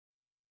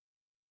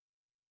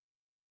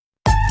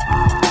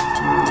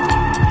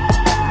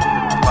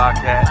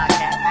Podcast.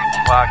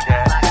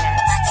 Podcast.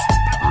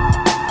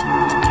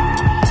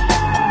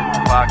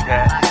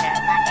 Podcast.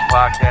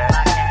 Podcast.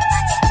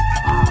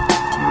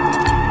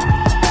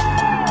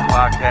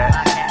 Podcast.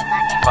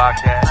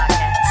 Podcast.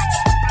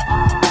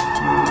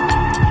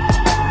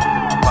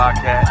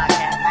 Podcast.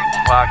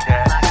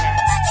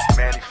 Podcast.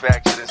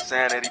 Manufactured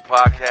Insanity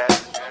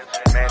Podcast.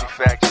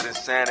 Manufactured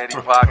Insanity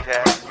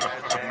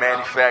Podcast.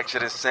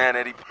 Manufactured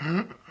Insanity.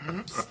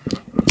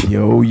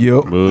 Yo.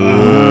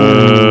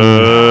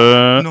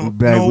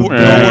 No work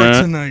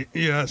tonight.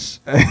 Yes.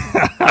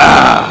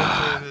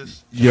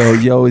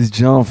 Yo, it's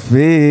John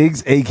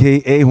Figz,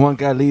 a.k.a. Juan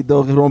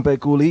Carlito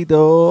Rompeculito.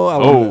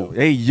 Oh.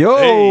 Hey, yo.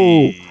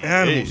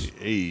 Animals.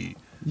 Hey.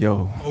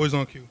 Yo. Always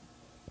on cue.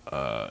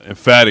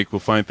 Emphatic will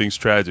find things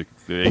tragic.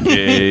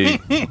 AKA.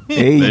 Hey,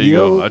 There you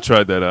yo. go. I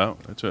tried that out.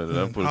 Put a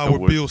couple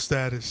Howard words. Beale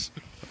status.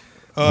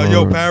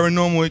 Yo,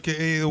 Paranormal,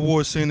 a.k.a. The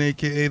War Sin,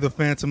 a.k.a. The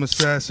Phantom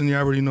Assassin. You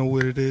already know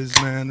what it is,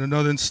 man.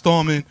 Another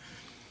installment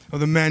of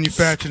the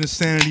Manufactured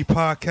Insanity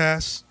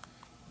Podcast.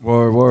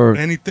 Word.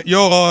 Anything?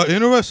 Yo,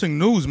 interesting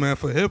news, man,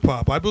 for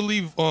hip-hop. I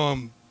believe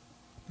the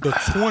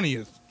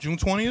 20th, June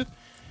 20th,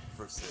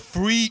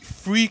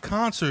 free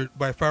concert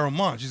by Pharoah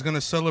Monch. He's going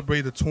to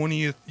celebrate the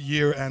 20th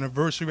year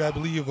anniversary, I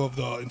belive, of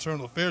the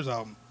Internal Affairs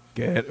album.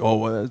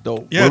 Well, that's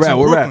dope. Yeah, Where it's in at?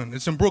 Brooklyn.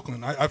 It's in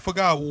Brooklyn. I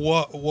forgot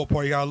what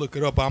part. You gotta look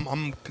it up.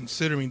 I'm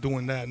considering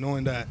doing that,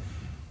 knowing that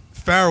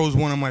Pharoah's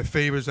one of my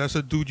favorites. That's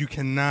a dude you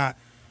cannot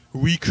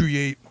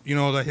recreate. You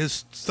know, that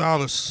his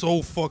style is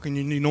so fucking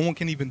unique. No one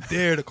can even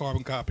dare to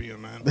carbon copy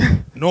him,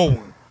 man. No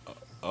one.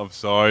 I'm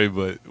sorry,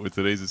 but with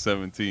today's the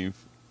 17th,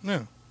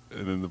 Yeah.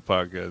 and then the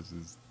podcast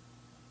is.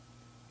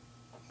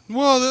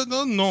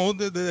 Well, no,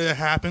 that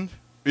happened.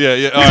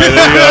 Yeah. All right,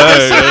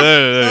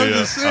 there I'm you go.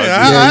 just saying. Yeah,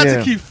 I had yeah.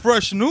 to keep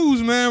fresh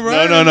news, man.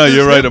 Right? No. It's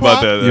You're right hip-hop.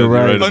 about that. You're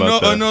right.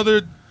 about that.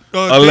 Another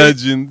A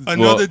legend.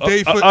 Another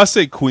day for I'll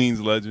say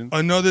Queen's legend.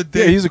 another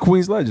day. Yeah, he's a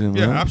Queens legend,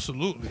 Yeah, man.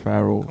 absolutely.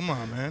 Pharoah. Come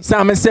on, man.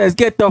 Simon says,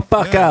 get the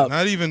fuck Yeah, out.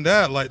 Not even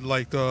that.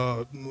 Like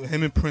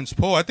him and Prince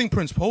Poe. I think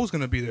Prince Poe's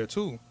gonna be there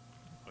too.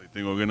 You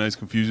think Organized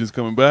Confusion's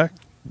coming back?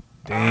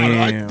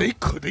 Damn. They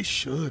could. They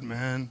should,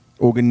 man.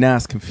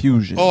 Organized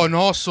confusion. Oh, and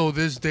also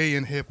this day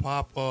in hip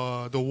hop,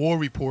 the War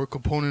Report,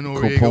 Capone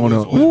Noriega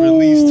Capone. was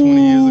released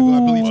 20 years ago. I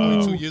believe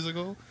Wow. 22 years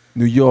ago.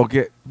 New York,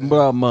 get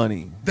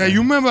money. That you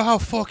remember how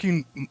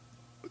fucking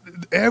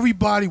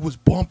everybody was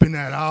bumping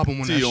that album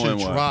when that shit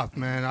T-O-N-Y. dropped,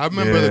 man. I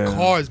remember the Yeah.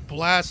 cars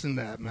blasting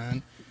that,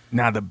 man.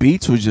 Now, the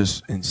beats were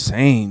just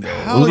insane. Though.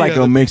 Hell It was like yeah,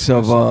 a the mix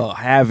of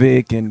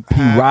Havoc and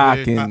P-Rock.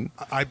 Havoc, and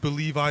I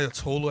believe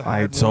Ayatollah.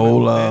 had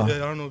Ayatollah. one. I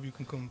don't know if you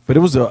can come. But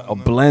it was a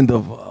blend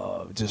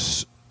of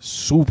just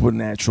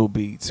supernatural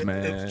beats,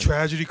 man.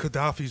 Tragedy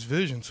Gaddafi's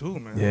vision too,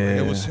 man. Yeah.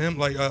 Like, it was him.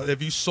 Like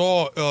if you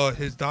saw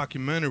his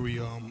documentary,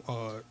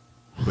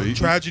 Wait.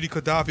 Tragedy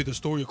Gaddafi: The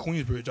Story of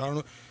Queensbridge. I don't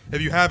know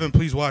if you haven't.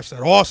 Please watch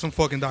that. Awesome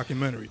fucking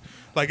documentary.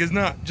 Like it's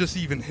not just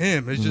even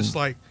him. It's just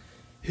like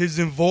his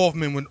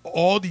involvement with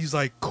all these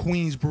like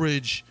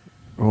Queensbridge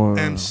Or,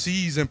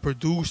 MCs and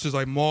producers.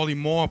 Like Marley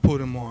Marl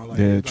put him on. Like,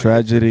 yeah, like,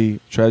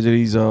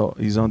 Tragedy's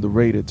he's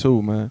underrated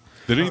too, man.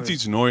 Didn't he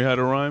teach Nori how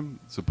to rhyme,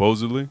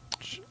 supposedly?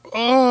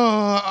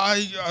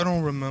 I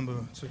don't remember,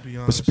 to be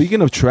honest. But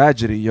speaking of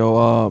tragedy,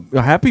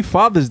 happy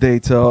Father's Day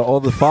to all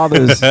the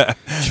fathers.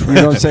 You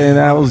know what I'm saying?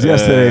 That was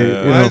yesterday.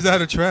 You Why know, is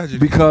that a tragedy?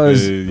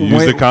 because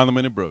Use the condom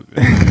and it broke.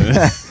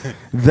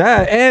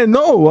 that and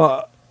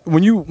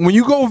when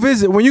you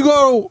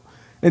go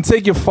and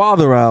take your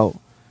father out,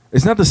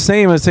 it's not the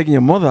same as taking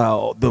your mother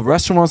out. The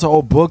restaurants are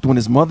all booked when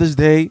it's Mother's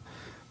Day.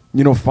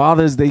 You know,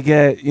 fathers they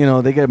get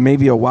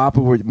maybe a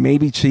Whopper with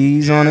maybe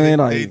cheese on it.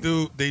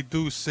 They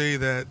do say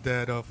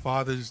that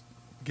fathers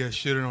get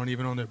shitted on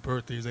even on their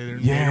birthdays. They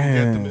don't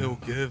Yeah. get them ill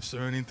gifts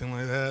or anything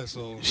like that.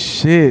 So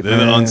Shit, They're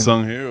man. the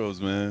unsung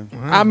heroes, man.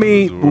 I Of the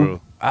mean,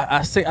 world.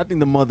 I think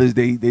the mothers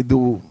they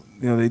do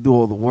they do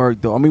all the work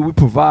though. I mean, we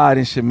provide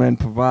and shit, man.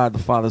 Provide, the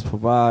fathers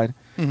provide.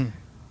 Mhm.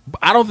 But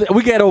I don't think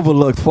we get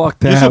overlooked. Fuck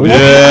that. Listen, We-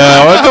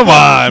 Yeah, well, come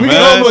on, We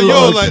man. get over-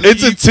 yo, like,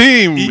 It's a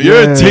team. e-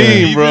 You're Yeah. a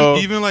team, bro.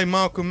 Even like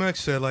Malcolm X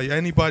said, like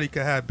anybody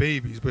can have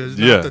babies, but it's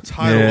Yeah. not the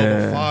title of Yeah.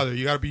 a father.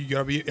 You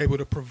gotta be able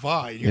to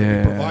provide. You gotta be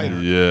Yeah. a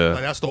provider. Yeah.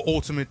 Like that's the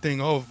ultimate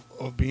thing of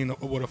being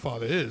what a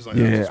father is. Like,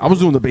 Yeah, that's I was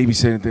doing the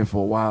babysitting thing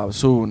for a while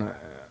too,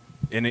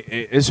 and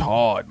it's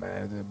hard,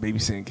 man. The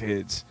babysitting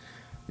kids,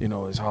 you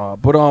know, it's hard.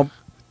 But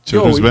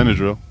Children's yo,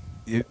 Benadryl.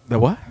 the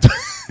what?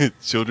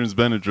 Children's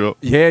Benadryl.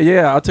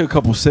 Yeah. I took a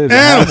couple sips. I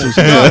had Animals,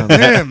 to, God damn,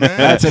 I had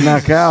man. to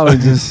knock out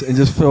and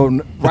just feel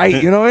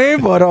right. You know what I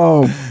mean? But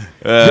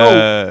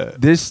yo,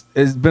 this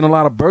has been a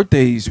lot of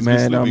birthdays, He's been man. I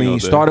sleeping all mean,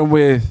 day. starting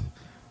with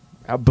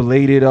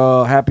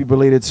happy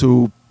belated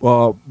to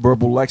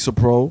Verbal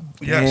Lexapro.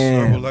 Yes,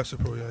 Damn. Herbal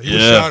Lexapro. Yeah, he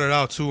was Yeah. shouted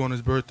out too on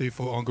his birthday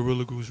on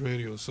Gorilla Goose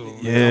Radio. So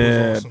Yeah,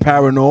 that was awesome.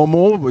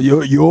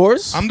 Paranormal.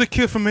 Yours? I'm the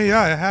kid from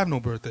AI. I have no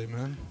birthday,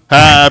 man.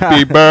 Happy Come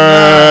on,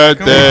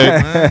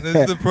 birthday. man.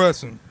 It's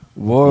depressing.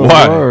 Word.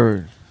 Why?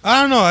 Word.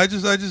 I don't know. I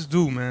just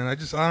do, man. I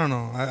don't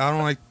know. I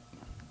don't like.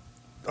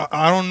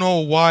 I don't know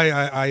why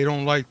I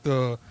don't like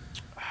the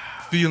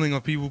feeling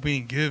of people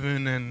being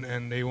given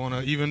and they want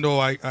to, even though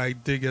I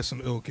did get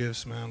some ill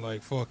gifts, man,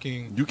 like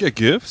fucking. You get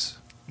gifts?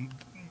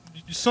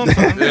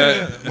 Sometimes,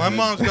 yeah. My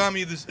mom's got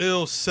me this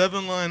ill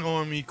 7-line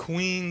army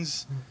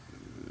Queens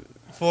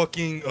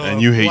fucking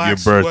and you hate black your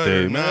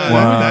birthday, sweater. man.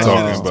 Wow. That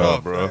Talking shit is about,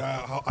 tough,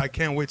 bro. I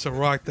can't wait to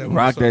rock that.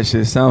 Rock that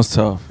shit. Sounds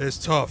tough. It's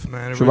tough,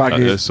 man. It Should really rock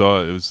is. it. I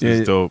saw it.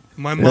 It's dope.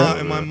 My mom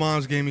and my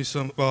mom's gave me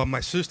some. My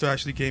sister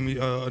actually gave me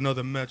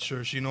another Mets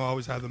shirt. You know, I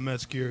always have the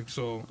Mets gear,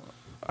 so.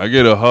 I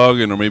get a hug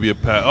and or maybe a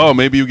pat. Oh,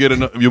 maybe you get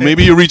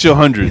maybe you reach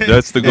 100.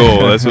 That's the goal.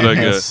 That's what I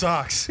get.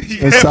 Socks.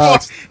 And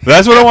socks.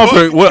 That's what I want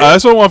for.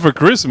 That's what I want for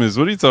Christmas.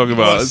 What are you talking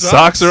about? Well,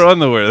 socks or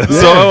underwear?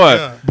 That's Yeah, all I want.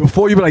 yeah.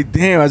 Before you be like,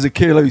 damn, as a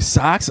kid, like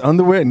socks,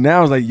 underwear.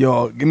 Now it's like,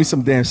 yo, give me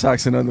some damn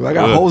socks and underwear. I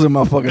got Yeah. holes in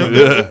my fucking.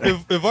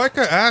 If I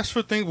could ask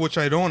for things, which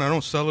I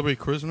don't celebrate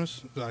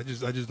Christmas. I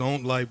just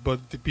don't like.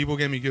 But the people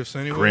gave me gifts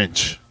anyway.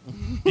 Grinch.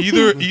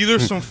 Either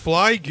some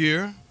fly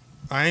gear.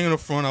 I ain't gonna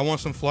front. I want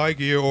some fly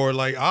gear or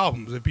like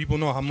albums. If people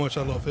know how much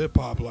I love hip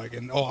hop, like,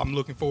 and I'm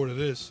looking forward to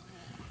this.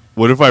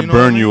 What if I You know what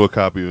I burn mean? you a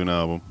copy of an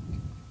album?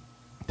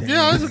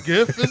 Yeah, it's a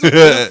gift. It's a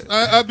gift.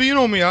 But you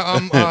know me. I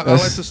like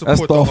to support that's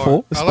the thoughtful.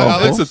 art. It's I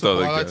like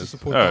thoughtful. I like to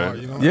support All the right. art.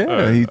 You know. Yeah,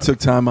 Alright. he took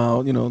time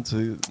out,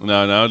 to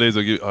No, nowadays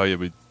I give. Oh yeah,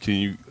 but can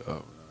you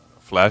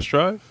flash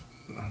drive?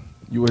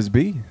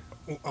 USB,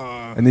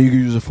 and then you can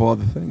use it for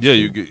other things. Yeah, too.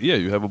 you get. Yeah,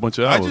 you have a bunch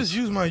of I albums. just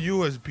use my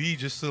USB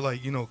just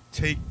to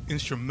take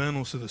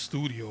instrumentals to the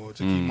studio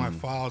to keep my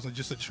files and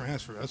just to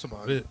transfer. That's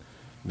about it.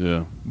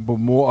 Yeah. But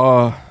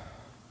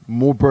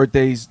more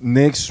birthdays.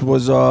 Nick's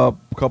was a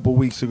couple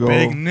weeks ago.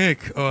 Big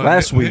Nick.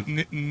 Last week.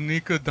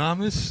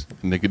 Nicodamus.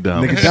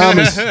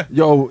 Nicodamus.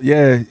 Yo,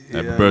 yeah.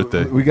 Happy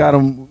birthday. We got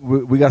him.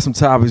 We got some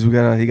topics. He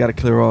got to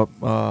clear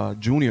up.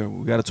 Junior.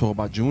 We got to talk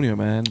about Junior,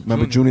 man.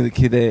 Remember Junior, the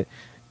kid that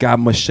got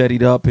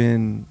macheted up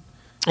in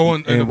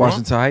in the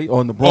Washington Heights,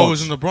 in the Bronx. Oh, it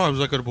was in the Bronx. It was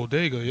like at a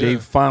bodega. Yeah. They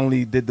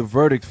finally did the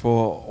verdict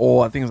for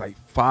all. I think it was like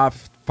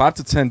five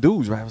to 10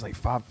 dudes, right? It was like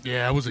 5.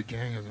 Yeah, it was a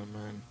gang of them,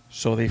 man.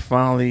 So they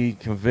finally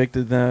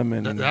convicted them,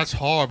 and That's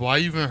horrible. I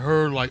even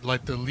heard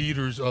like the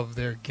leaders of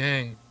their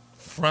gang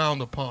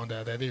frowned upon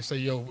that. That they say,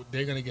 yo,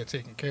 they're gonna get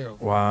taken care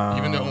of. wow.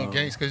 Even their own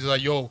gangs, because it's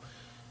like, yo,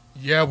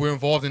 yeah, we're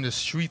involved in the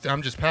street.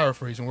 I'm just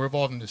paraphrasing. We're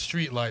involved in the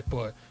street life,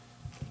 but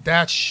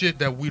that's shit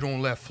that we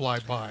don't let fly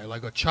by.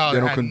 Like a child They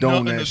don't had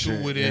condone nothing that to do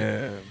shit. with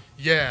it.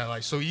 Yeah,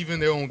 like so even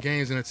their own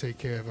gangs gonna take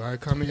care of it. All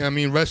right? I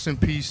mean, rest in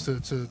peace to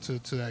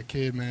that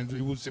kid, man.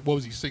 What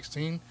was he,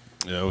 16?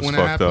 Yeah, it was When it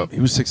fucked happened? up. He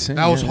was 16.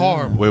 That was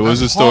horrible. Wait, what was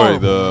the That's story?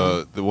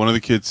 horrible, The one of the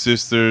kid's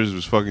sisters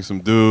was fucking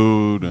some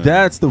dude. And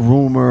That's the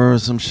rumor,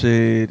 some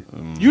shit.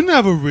 You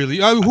never really.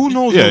 Who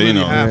knows Yeah, what you really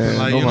know. happened? Yeah,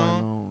 Like you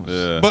nobody know. knows.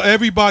 Yeah. But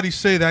everybody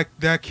say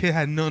that kid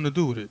had nothing to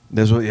do with it.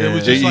 That's what. It Yeah,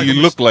 was Yeah, just like you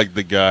a look like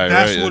the guy,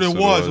 That's right? what it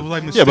was. It was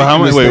like Yeah, but how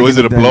much? Wait, was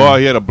it a Mistaken blowout?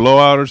 He had a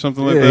blowout or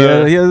something like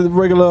that. he had a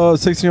regular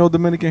 16-year-old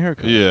Dominican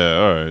haircut. Yeah,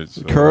 all right.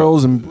 So,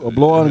 Curls and a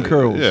blowout and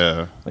curls.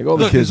 Yeah. Like all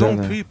the Look, kids his out own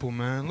there. people,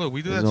 man. Look,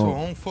 we do His that to own- our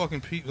own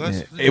fucking people.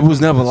 Yeah. It was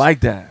never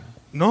like that.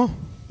 No.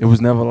 It was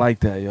never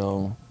like that,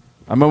 yo.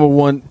 I remember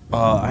one.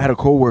 I had a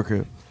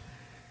coworker.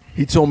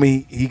 He told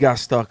me he got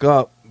stuck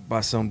up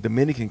by some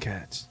Dominican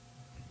cats,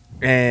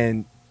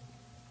 and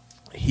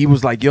he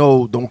was like,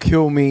 "Yo, don't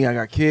kill me. I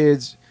got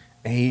kids."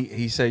 And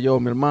he said, "Yo,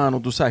 mi hermano,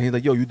 tú sabes." He's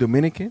like, "Yo, you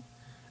Dominican?"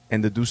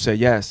 And the dude said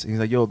yes. And he's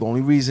like, "Yo, the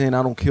only reason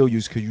I don't kill you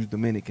is because you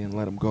Dominican.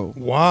 Let him go."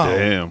 Wow.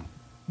 Damn.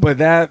 But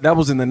that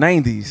was in the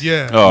 90s.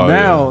 Yeah. Oh,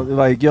 now,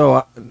 like, yo,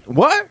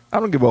 what? I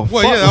don't give a fuck.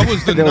 Well, yeah, that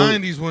was the Yo,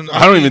 90s when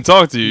I don't even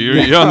talk to you.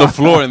 You're on the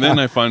floor, and then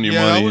I find your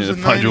Yeah, that money was the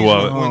and find your 90s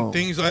wallet. when Oh.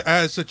 things.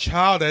 As a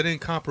child, I didn't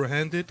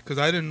comprehend it because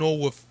I didn't know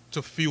what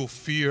to feel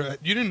fear.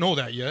 You didn't know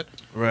that yet.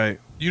 Right.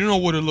 You didn't know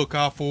what to look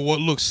out for, what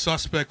looked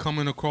suspect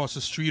coming across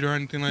the street or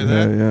anything like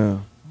Yeah, that. yeah.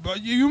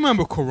 But you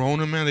remember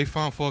Corona, man? They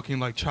found fucking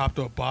like chopped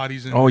up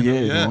bodies. And, Oh, and,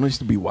 yeah. It used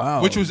to be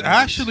wild. Which was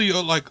actually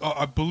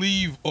I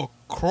believe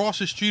across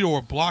the street or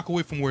a block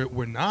away from where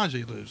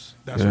Najee lives.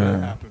 That's where Yeah.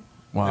 that happened.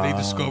 Wow. And they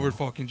discovered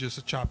fucking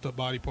just chopped up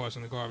body parts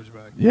in the garbage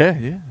bag. Yeah,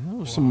 yeah. That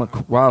was some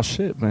wild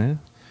shit, man.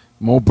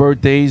 More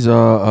birthdays.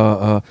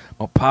 My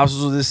pops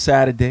was this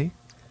Saturday.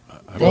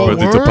 Happy Oh,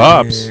 birthday to word?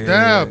 Pops.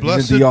 Yeah, He's in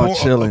blessed DR born,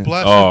 chilling.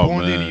 blessed Oh,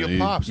 born day to man, your he-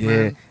 pops, Yeah.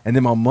 man. And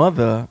then my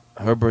mother,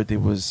 her birthday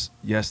was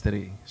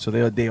yesterday. So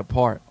they're a day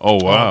apart. Oh,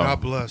 Oh, wow.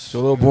 God bless.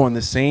 So they were born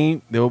the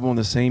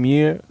same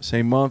year,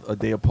 same month, a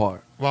day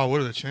apart. Wow,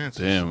 what are the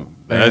chances? Damn.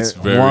 That's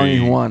And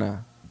very...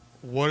 Juana.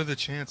 What are the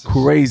chances?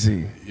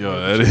 Crazy. Yo,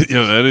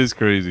 that is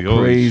crazy.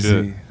 Holy Crazy.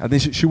 shit. I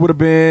think she would have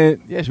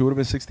been, she would have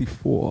been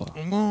 64.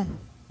 Well,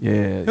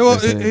 Yeah. well,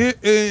 that's it.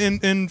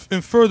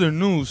 in further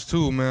news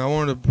too, man. I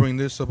wanted to bring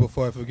this up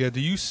before I forget. Do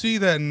you see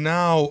that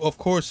now? Of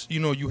course,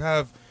 you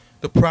have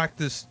the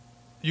practice.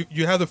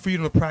 You have the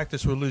freedom to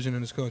practice religion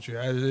in this country,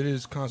 as it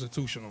is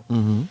constitutional.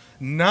 Mhm.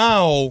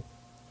 Now,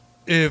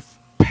 if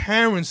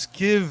parents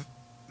give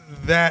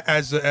that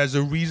as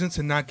a reason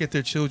to not get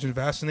their children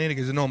vaccinated,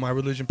 because no, my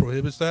religion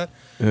prohibits that.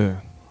 Yeah.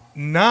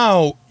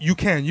 Now you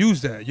can't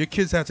use that. Your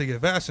kids have to get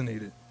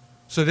vaccinated.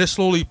 So they're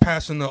slowly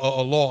passing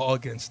a law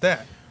against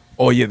that.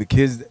 Oh yeah, the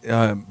kids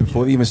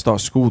before they even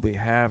start school, they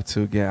have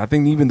to get. I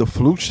think even the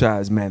flu shot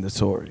is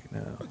mandatory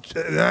now.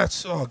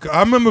 That's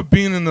I remember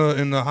being in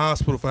the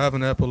hospital for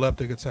having an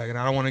epileptic attack, and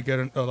I don't want to get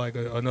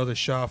another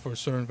shot for a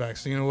certain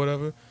vaccine or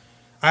whatever.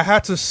 I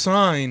had to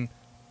sign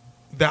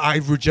that I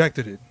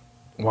rejected it.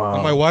 Wow.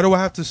 I'm like, why do I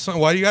have to sign?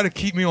 Why do you got to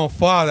keep me on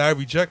file that I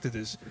rejected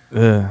this?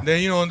 Yeah.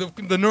 Then, you know,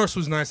 the nurse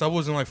was nice. I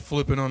wasn't like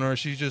flipping on her.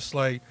 She's just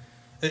like,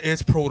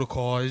 it's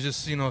protocol. It's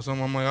just, you know, so I'm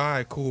like, all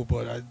right, cool.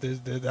 But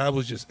that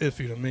was just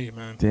iffy to me,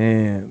 man.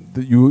 Damn.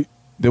 You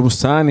were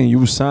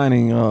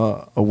signing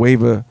a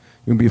waiver.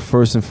 You're going to be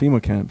first in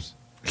FEMA camps.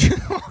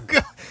 Oh,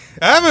 God.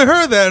 I haven't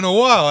heard that in a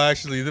while,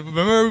 actually.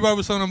 Remember everybody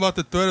was talking about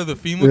the threat of the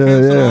FEMA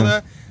camps and all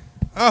that?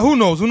 Who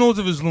knows? Who knows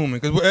if it's looming?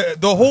 Because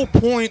the whole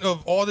point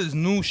of all this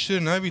new shit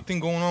and everything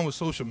going on with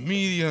social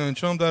media and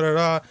Trump,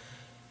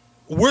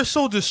 we're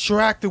so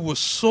distracted with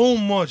so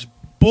much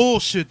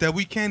bullshit that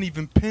we can't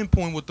even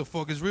pinpoint what the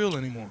fuck is real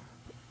anymore.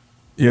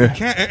 Yeah. We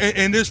can't,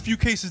 and there's few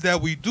cases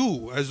that we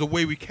do as the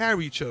way we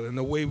carry each other and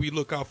the way we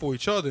look out for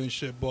each other and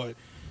shit. But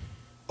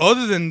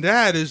other than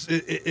that,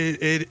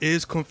 it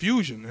is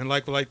confusion. And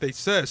like they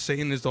said,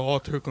 Satan is the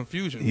author of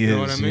confusion. You know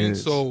what I mean?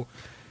 So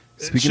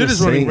speaking shit of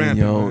is running Satan,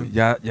 rampant,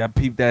 yo, y'all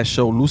peeped that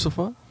show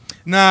Lucifer?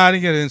 Nah, I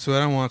didn't get into it.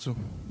 I don't want to.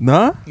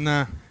 Nah?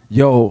 Nah.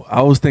 Yo,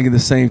 I was thinking the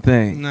same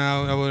thing.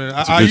 No, I wouldn't.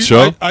 It's a good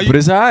show, but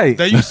it's alright.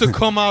 That used to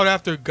come out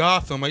after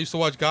Gotham. I used to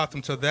watch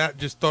Gotham till that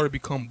just started to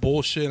become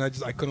bullshit,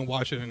 and I couldn't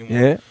watch it anymore.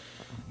 Yeah.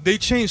 They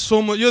changed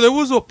so much. Yo, there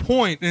was a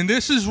point, and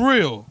this is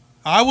real.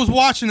 I was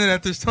watching it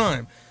at this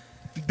time.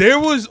 There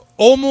was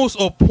almost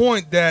a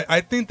point that I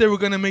think they were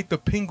gonna make the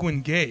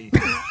Penguin gay.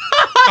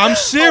 I'm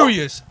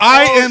serious.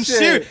 I am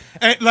serious.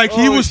 And like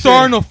he was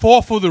starting to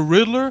fall for the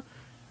Riddler.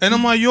 And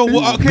I'm like, yo,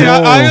 well, okay,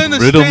 I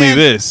understand. Riddle me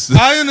this.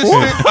 I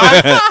understand.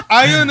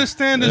 I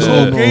understand this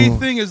whole gay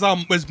thing is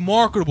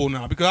marketable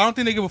now because I don't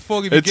think they give a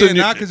fuck if you're gay or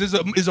not because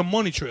it's a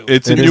money trail.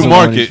 It's a new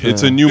market.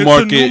 It's a new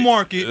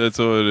market. That's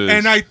all it is.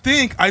 And I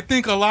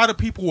think a lot of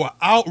people were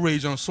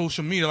outraged on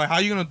social media. Like, how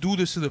are you gonna do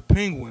this to the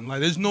Penguin?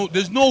 Like, there's no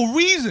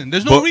reason.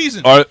 There's no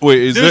reason.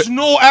 There's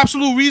no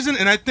absolute reason.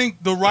 And I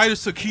think the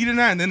writers took heed in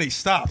that, and then they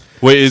stopped.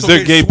 Wait, is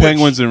there gay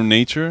penguins in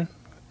nature?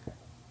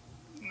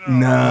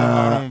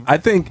 Nah, I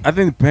think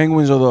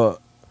penguins are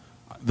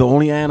the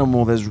only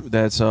animal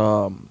that's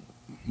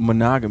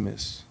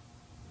monogamous.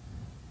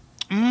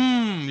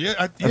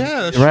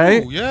 That's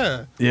right? true.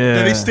 Yeah.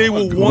 That they stay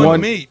with one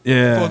mate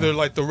for the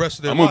rest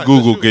of their lives. I'm gonna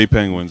Google gay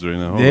penguins right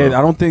now. Yeah,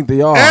 I don't think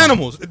they are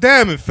animals.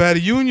 Damn it, Fatty,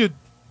 you and your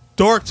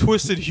dark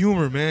twisted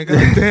humor, man.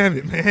 God damn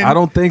it, man. I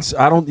don't think so.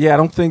 I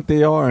don't think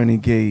they are any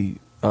gay.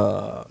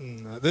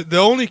 The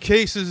only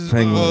cases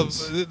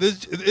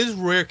is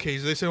rare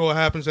cases. They say what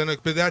happens,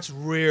 but that's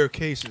rare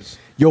cases.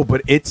 Yo,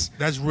 but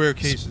that's rare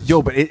cases.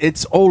 Yo, but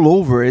it's all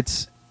over.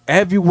 It's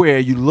everywhere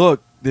you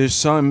look. There's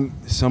some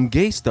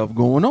gay stuff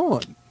going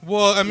on.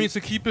 Well, I mean,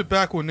 to keep it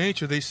back with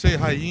nature, they say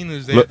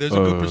hyenas. There's a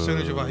good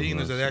percentage of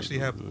hyenas that actually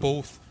have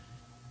both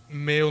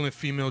male and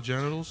female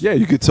genitals. Yeah,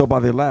 you could tell by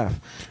their laugh.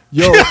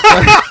 Yo,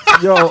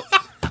 yo.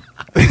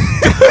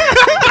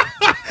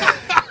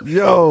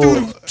 Yo,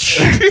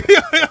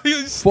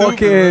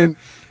 fucking.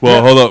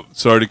 Well, hold up.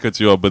 Sorry to cut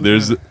you off, but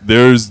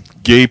there's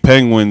gay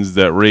penguins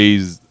that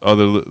raised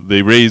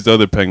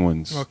other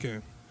penguins. Okay.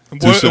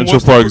 To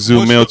Central Park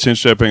Zoo, male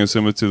chinstrap penguin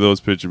similar to those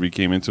pictures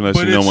became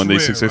internationally known when they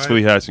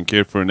successfully hatched and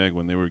cared for an egg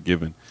when they were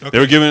given. Okay. They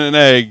were given an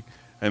egg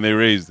and they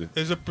raised it.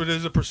 There's a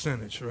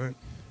percentage, right?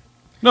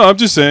 No, I'm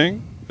just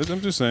saying.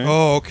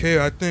 Oh, okay.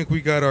 I think we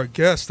got our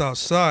guest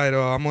outside.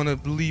 I'm gonna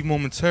leave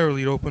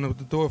momentarily to open up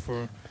the door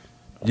for her.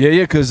 Yeah,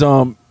 because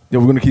we're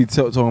gonna keep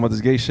talking about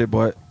this gay shit,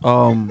 but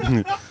I'm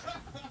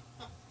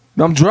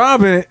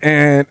driving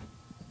and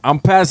I'm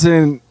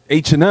passing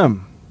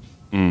H&M,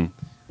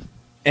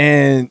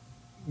 and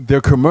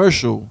their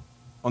commercial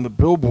on the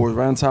billboard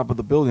right on top of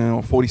the building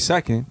on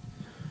 42nd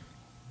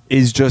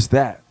is just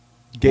that: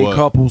 gay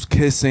couples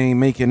kissing,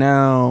 making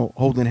out,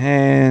 holding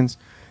hands,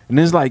 and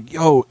it's like,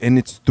 yo, and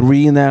it's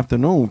 3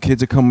 PM.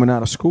 Kids are coming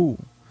out of school.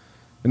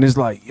 And it's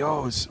like,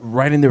 yo, it's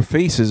right in their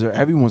faces or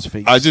everyone's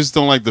face. I just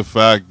don't like the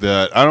fact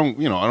that I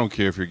don't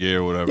care if you're gay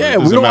or whatever. Yeah, it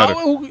doesn't matter.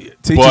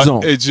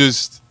 But it's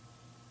just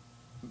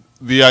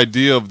the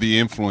idea of the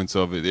influence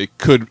of it. It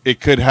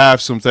could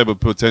have some type of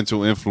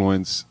potential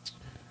influence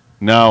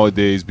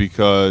nowadays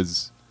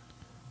because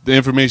the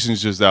information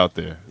is just out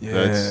there.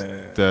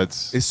 Yeah,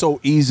 that's it's so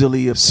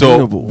easily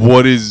obtainable.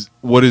 So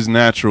what is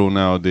natural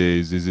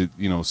nowadays? Is it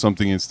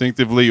something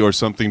instinctively or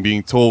something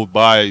being told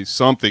by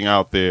something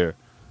out there?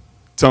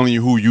 Telling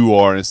you who you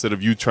are instead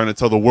of you trying to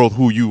tell the world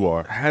who you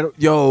are.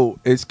 Yo,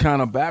 it's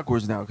kind of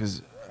backwards now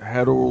because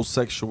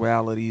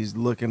heterosexuality is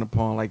looking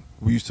upon like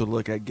we used to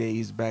look at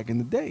gays back in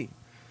the day.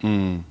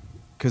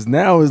 Because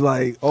now it's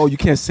like, oh, you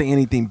can't say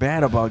anything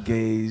bad about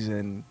gays,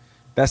 and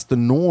that's the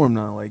norm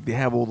now. Like they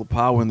have all the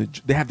power and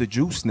they have the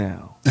juice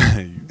now.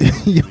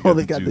 Yo,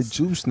 they got the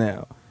juice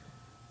now.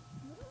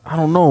 I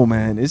don't know,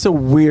 man. It's a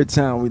weird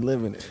town we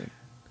live in.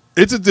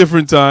 It's a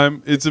different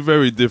time. It's a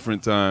very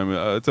different time.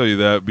 I'll tell you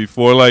that.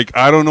 Before, like,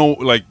 I don't know,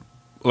 like,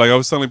 like I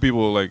was telling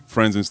people, like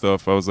friends and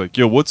stuff, I was like,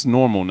 yo, what's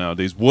normal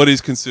nowadays? What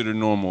is considered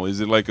normal? Is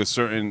it like a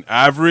certain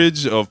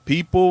average of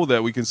people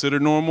that we consider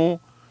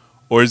normal?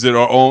 Or is it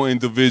our own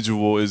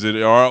individual? Is it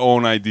our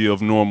own idea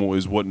of normal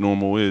is what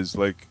normal is?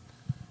 Like,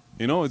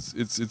 you know,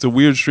 it's a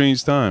weird,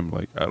 strange time.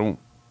 Like, I don't.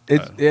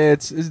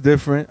 It's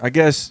different. I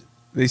guess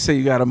they say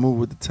you got to move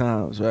with the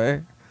times,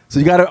 right? So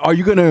you got to. Are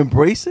you gonna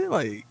embrace it?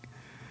 Like,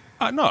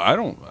 No, I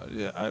don't.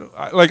 Yeah,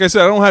 like I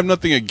said, I don't have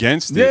nothing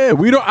against it. yeah,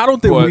 we don't. I don't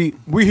think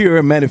we here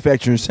at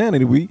Manufacturing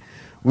Insanity. We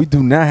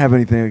do not have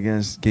anything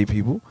against gay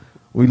people.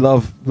 We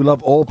love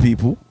all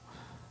people,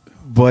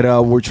 but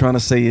we're trying to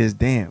say is,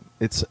 damn,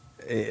 it's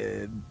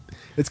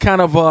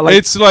kind of like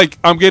it's like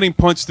I'm getting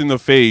punched in the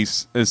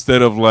face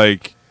instead of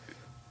like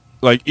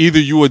either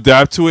you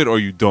adapt to it or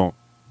you don't.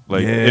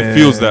 Like it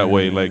feels that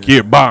way. Like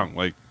here, bang,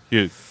 like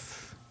here,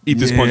 eat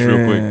this punch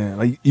real quick.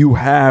 Like you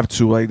have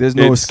to. Like there's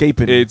no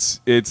escaping it.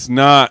 It's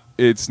not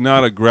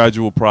a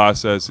gradual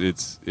process.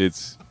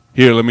 It's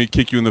here. Let me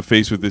kick you in the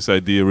face with this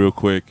idea real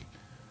quick.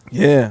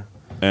 Yeah.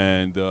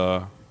 And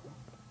here,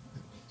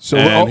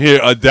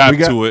 adapt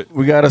to it.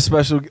 We got a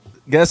special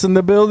guest in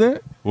the building.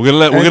 We're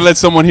gonna let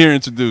someone here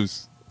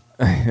introduce.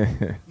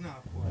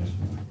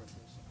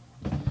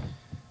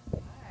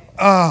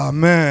 Ah,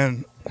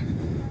 man.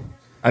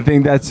 I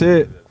think that's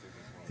it.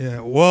 Yeah.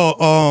 Well,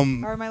 How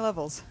are my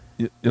levels?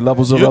 Your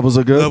levels are good.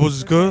 Levels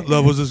is good.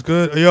 Levels is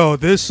good. Yo,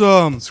 this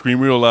Scream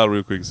real loud,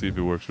 real quick, and see if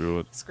it works real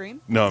well.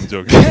 Scream? No, I'm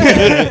joking.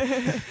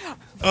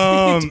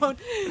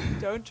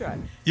 Don't try.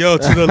 Yo,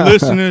 to the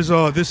listeners,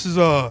 this is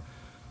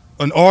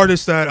an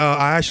artist that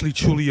I actually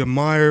truly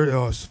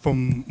admire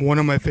from one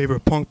of my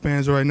favorite punk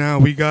bands right now.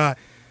 We got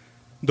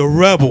the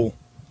Rebel,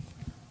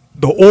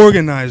 the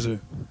Organizer,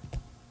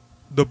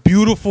 the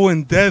Beautiful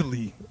and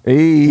Deadly.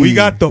 Hey. We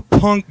got the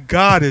Punk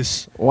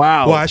Goddess.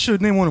 Wow. Well, I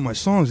should name one of my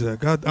songs that.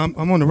 God, I'm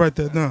going to write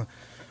that down.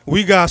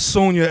 We got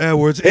Sonia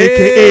Edwards,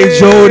 a.k.a.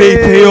 Jody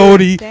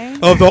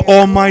Peyote of the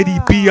almighty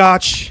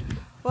Beeyotch.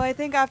 Well, I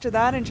think after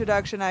that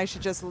introduction, I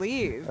should just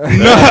leave. You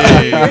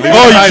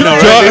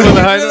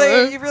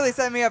really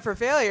set me up for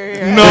failure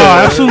here. No,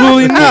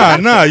 absolutely not.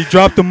 Nah, you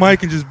drop the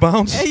mic and just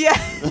bounce. Yeah.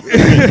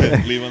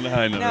 Leave on the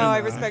high note. No, I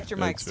respect your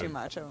mics too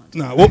much. I won't.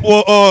 Nah,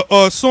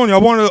 well, Sonia, I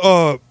want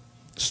to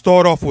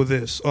start off with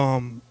this.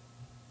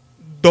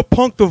 The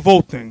Punk the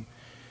Vote thing.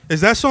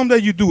 Is that something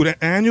that you do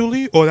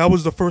annually, or that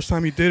was the first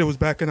time you did? It was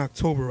back in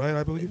October, right?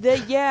 I believe.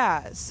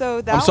 Yeah. So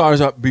that. I'm sorry.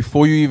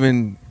 Before you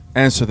even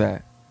answer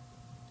that,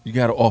 you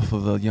got to offer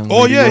the young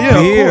lady. Oh yeah,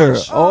 beer. of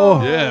course.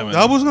 Oh yeah, man.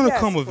 That was gonna Yes,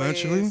 come please.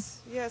 eventually.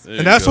 Yes, There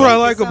And that's you what go. I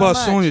like Thank you so about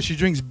much. Sonia. She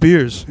drinks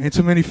beers. Ain't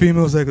too many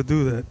females that could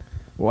do that.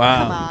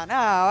 wow. Come on. Oh,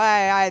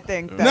 I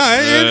think that's. Nah,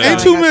 ain't Yeah.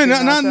 too many.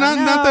 Not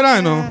that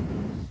I know.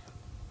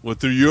 Well,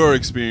 through your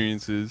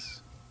experiences.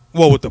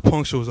 Well, with the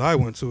punk shows I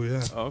went to,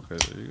 yeah. Oh, okay,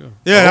 there you go.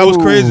 Yeah, that was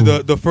Oh. crazy.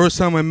 The first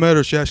time I met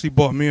her, she actually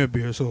bought me a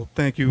beer. So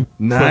thank you. for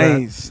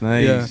Nice.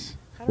 that. Yeah.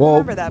 I don't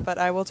remember that, but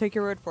I will take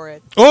your word for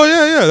it. Oh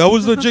yeah. That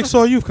was the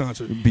Jigsaw Youth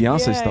concert.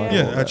 Beyonce Yeah, started.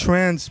 Yeah, all at that.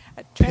 Trans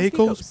At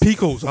Trans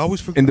Pecos. I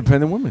always forget.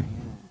 Independent women.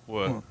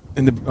 What?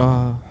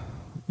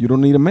 You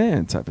don't need a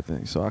man type of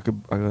thing. So I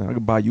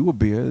could buy you a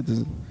beer. It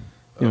doesn't,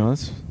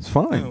 it's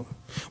fine.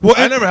 Well,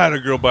 I never had a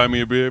girl buy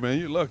me a beer, man.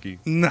 You're lucky.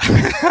 Nah,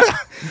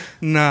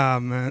 nah,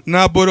 man.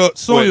 Nah, but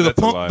Sonia, Wait, that's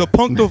a lie. the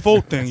punk the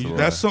vote That's a thing. lie.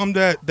 That's something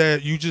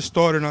that you just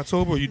started in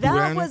October. Or you do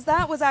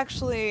That was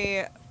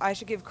actually, I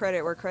should give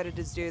credit where credit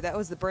is due. That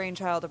was the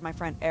brainchild of my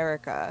friend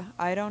Erica.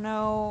 I don't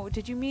know.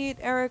 Did you meet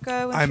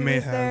Erica when I she may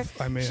was there? have.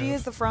 I may She have.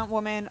 is the front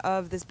woman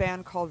of this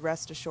band called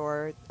Rest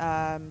Assured.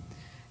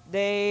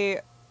 They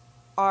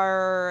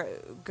are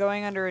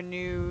going under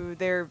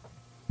they're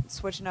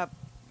switching up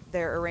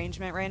their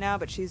arrangement right now,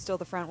 but she's still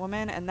the front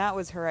woman, and that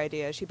was her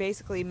idea. She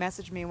basically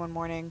messaged me one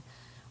morning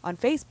on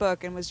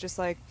Facebook and was just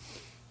like,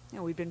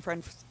 we've been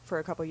friends for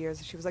a couple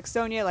years. She was like,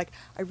 Sonia, like,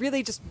 I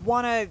really just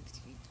want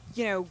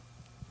to,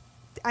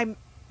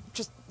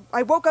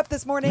 I woke up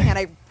this morning and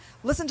I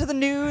listened to the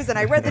news and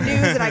I read the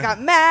news and I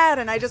got mad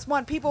and I just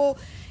want people,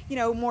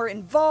 more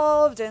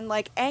involved and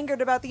like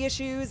angered about the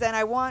issues, and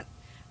I want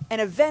an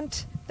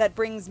event that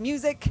brings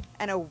music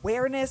and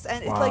awareness,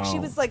 and it's like she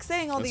was like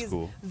saying all That's these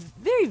cool.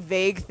 very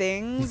vague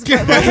things,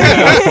 but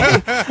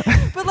like,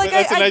 but like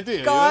That's an I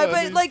idea, got, yeah,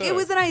 but like it fair.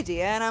 was an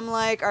idea, and I'm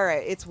like, all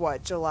right, it's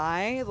what,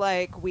 July?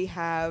 Like we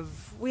have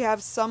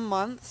some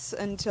months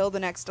until the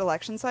next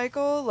election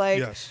cycle. Like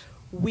Yes.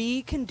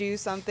 we can do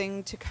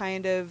something to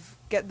kind of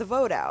get the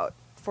vote out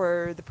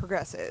for the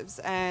progressives,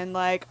 and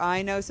like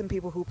I know some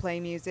people who play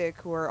music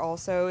who are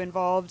also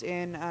involved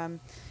in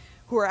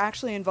who are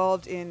actually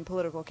involved in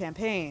political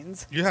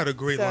campaigns. You had a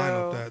great So-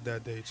 lineup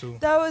that day too.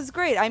 That was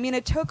great. I mean,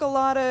 it took a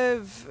lot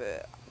of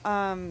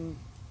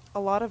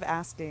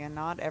asking, and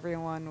not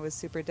everyone was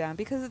super down,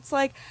 because it's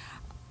like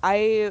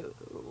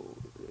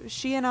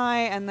she and I,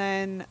 and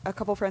then a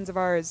couple friends of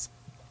ours,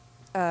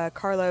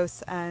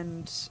 Carlos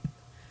and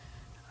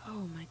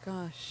oh my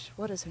gosh,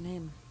 what is her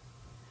name?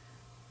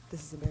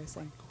 This is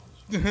embarrassing.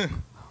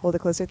 Hold it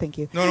closer. Thank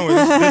you. No,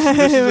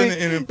 this is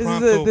an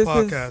impromptu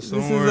podcast.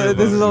 Don't worry about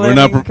this is it. a We're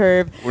not learning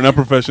curve. We're not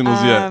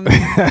professionals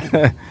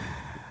yet.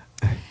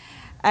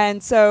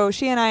 And so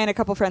she and I and a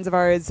couple friends of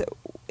ours,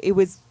 it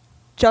was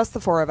just the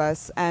four of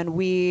us, and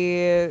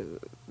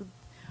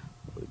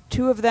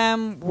two of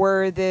them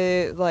were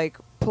the like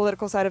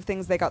political side of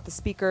things. They got the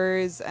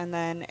speakers, and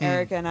then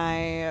Eric and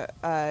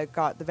I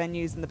got the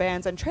venues and the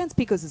bands. And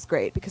Transpicos is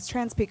great because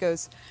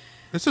Transpicos,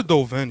 It's a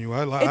dope venue.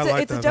 I like that.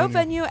 It's a dope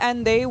venue,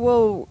 and they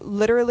will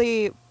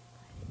literally,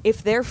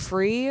 if they're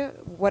free,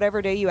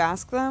 whatever day you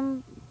ask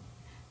them,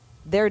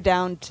 they're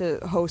down to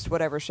host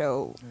whatever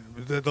show.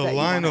 The that you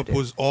wanna lineup do.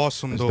 was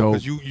awesome That's though,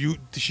 dope.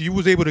 because she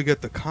was able to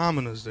get the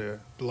commoners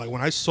there. Like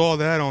when I saw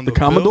that on The the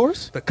bill,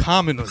 Commodores? the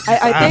commoners.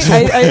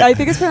 I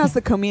think it's pronounced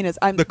the Cominas.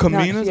 The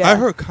commoners. Yeah. I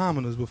heard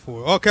commoners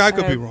before. Okay, I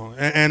could be Uh, wrong.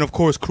 And of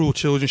course, Cruel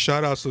Children.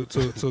 Shout outs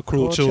to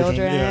Cruel Children.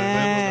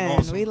 Yeah, that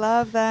was awesome. We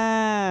love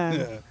them.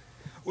 Yeah.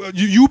 Well,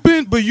 you've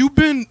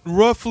been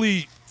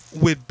roughly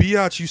with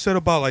Beeyotch. You said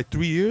about like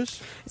 3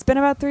 years. It's been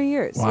about 3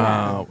 years.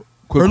 Wow.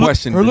 Quick Her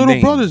question. Her the little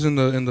name. brother's in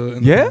the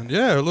Yeah? band.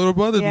 Yeah, her little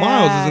brother Yeah,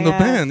 Miles is in the yeah.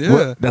 band. Yeah.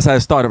 What? That's how it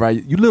started,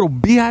 right? You little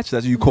biatch.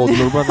 That's what you called the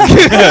little brother.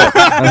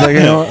 I was like, you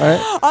know, right?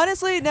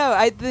 Honestly,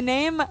 no. The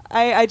name,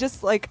 I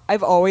just like.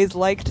 I've always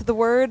liked the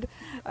word.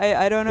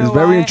 I don't know. It's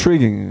very why.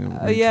 intriguing.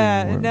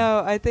 Yeah. Intriguing word.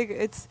 No. I think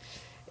it's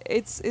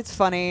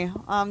funny.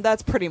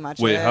 That's pretty much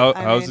Wait, it.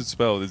 how's it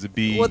spelled? Is it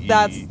B? Well,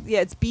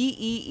 it's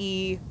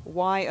BEEYOTCH.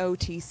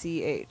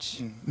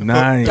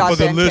 Nice. For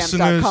the Bandcamp.com.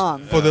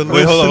 listeners, for the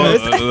Wait, hold on.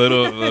 listeners. A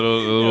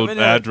little Yeah,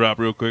 but ad drop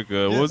real quick.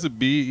 What was it?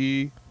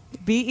 BE.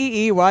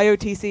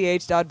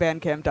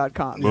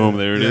 BEEYOTCH.bandcamp.com. Boom,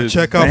 there it is.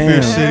 Check out Damn.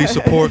 Fierce City.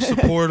 Support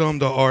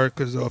the art,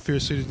 because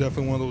Fierce City is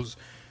definitely one of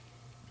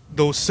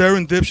those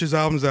serendipitous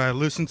albums that I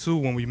listened to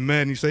when we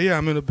met. And you say, "Yeah,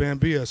 I'm in a band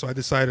BS," so I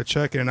decided to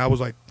check it, and I was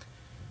like,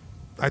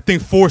 I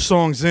think 4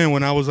 songs in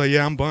when I was like,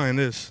 "Yeah, I'm buying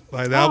this."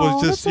 Like that was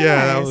Oh, just that's so yeah.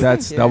 nice. That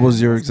was, That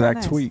was your That's so exact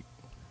nice. tweet.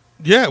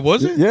 yeah,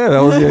 was it? Yeah, that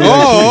was your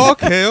exact Oh,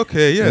 okay,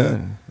 tweet. yeah.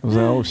 I was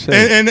like, oh shit.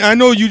 And I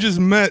know you just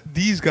met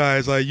these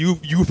guys. Like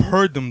you've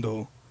heard them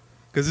though,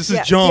 because this is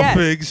Yes, John yes.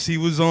 Figz. He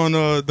was on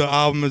the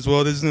album as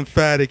well. This is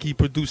Emphatic. He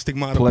produced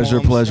Stigmata. Pleasure,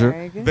 Bombs.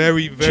 pleasure.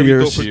 Very good. Very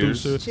Cheers. dope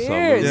producer.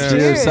 Cheers. Yeah.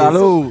 Cheers.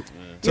 Salud.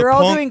 You're To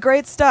all punk- doing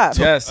great stuff.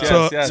 Yes,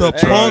 To yes.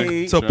 punk,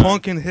 Hey. to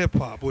punk and hip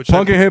hop, which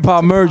Punk and hip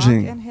hop Rock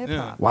merging. and hip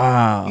hop.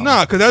 Wow.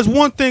 Nah, because that's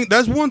one thing.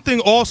 That's one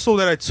thing also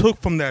that I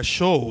took from that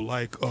show.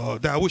 Like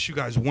that I wish you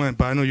guys went,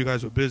 but I know you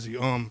guys were busy.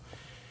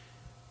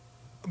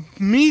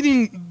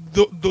 Meeting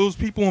those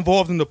people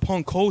involved in the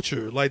punk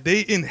culture, like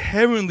they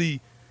inherently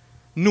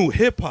knew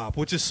hip hop,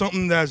 which is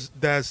something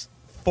that's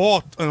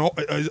fault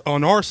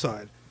on our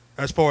side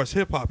as far as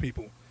hip hop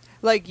people.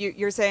 Like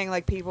you're saying,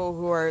 like people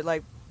who are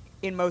like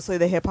in mostly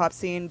the hip hop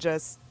scene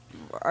just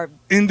are.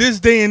 In this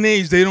day and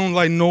age, they don't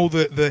like know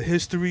the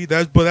history.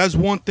 That's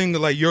one thing that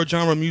like your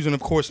genre of music, and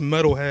of course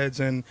metalheads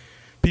and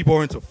people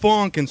are into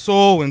funk and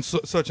soul and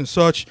such and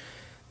such.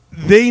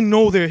 They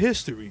know their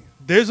history.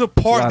 There's a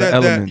part There's a lot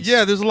of that elements.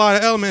 there's a lot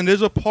of elements.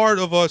 There's a part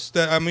of us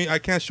that I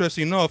can't stress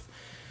enough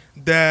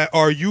that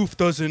our youth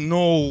doesn't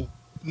know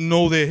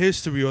their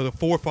history or the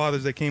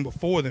forefathers that came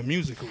before them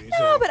musically. No,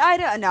 So- but I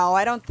don't. No,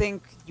 I don't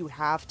think you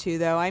have to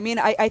though. I mean,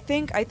 I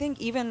think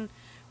even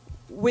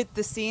with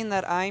the scene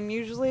that I'm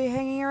usually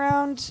hanging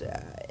around,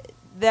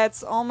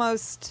 that's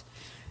almost.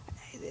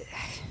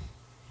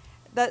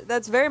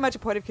 That's very much a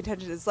point of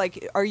contention. It's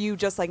like, are you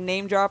just like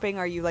name dropping?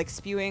 Are you like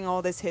spewing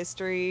all this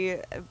history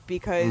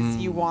because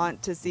you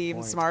want to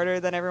seem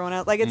smarter than everyone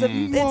else? Like it's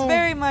it's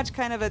very much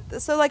kind of a.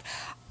 So like,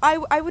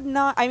 I would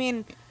not. I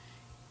mean,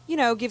 you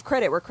know, give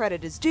credit where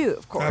credit is due,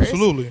 of course.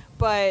 Absolutely.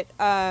 But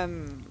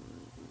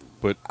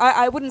But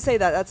I wouldn't say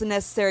that that's a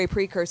necessary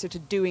precursor to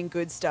doing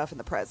good stuff in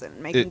the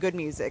present, making It- good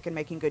music and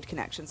making good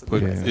connections in the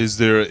but Yeah. present. is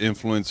there an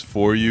influence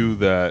for you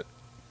that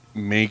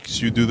makes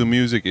you do the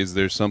music? Is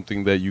there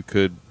something that you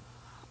could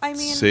I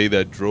mean, say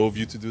that drove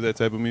you to do that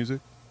type of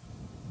music?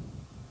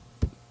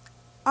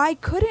 I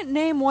couldn't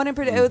name one in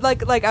particular.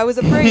 Like I was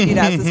afraid you'd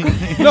ask this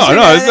question. No,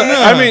 it's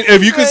not, I mean,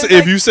 if you could, Like-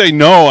 if you say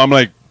no, I'm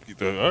like,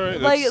 all right.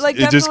 like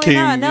it just definitely came.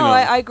 not. No, you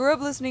know. I grew up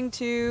listening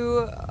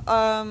to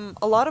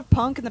a lot of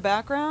punk in the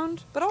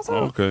background, but also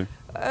Oh, okay.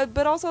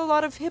 but also a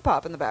lot of hip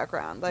hop in the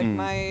background. Like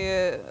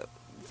my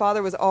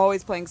father was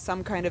always playing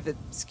some kind of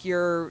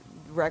obscure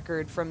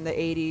record from the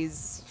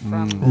 80s.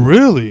 From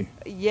Really,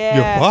 yeah,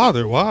 your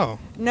father? Wow.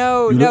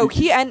 No, You no. look-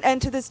 He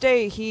and to this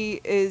day he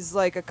is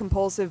like a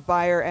compulsive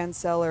buyer and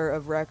seller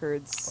of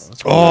records.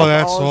 Oh, of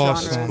that's all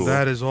awesome. genres.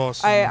 That is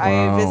awesome. I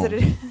Wow.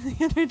 visited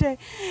the other day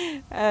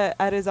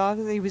at his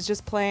office. He was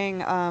just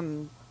playing.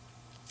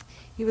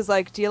 He was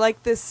like, "Do you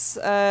like this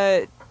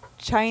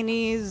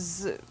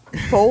Chinese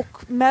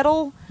folk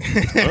metal?" And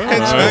I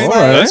was like,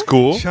 That's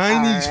cool.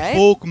 Chinese Alright.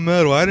 folk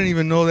metal. I didn't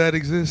even know that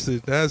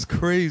existed. That's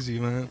crazy,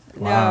 man.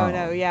 Wow.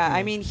 No, yeah.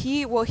 I mean,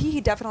 he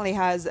definitely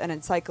has an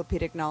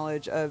encyclopedic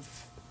knowledge of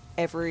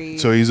every.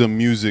 So he's a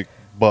music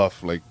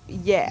buff, like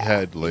yeah,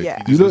 head, like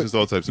yeah. he You just look, listens to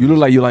all types of you look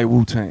music. like you like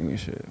Wu-Tang and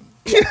shit.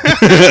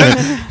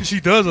 She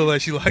does look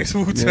like she likes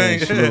Wu-Tang.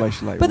 Yeah, she look like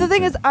she like But the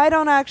thing is,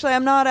 Wu-Tang.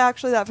 I'm not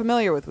actually that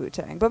familiar with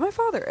Wu-Tang, but my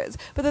father is.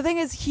 But the thing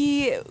is,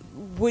 he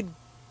would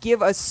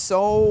give us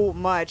so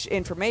much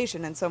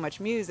information and so much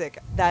music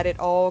that it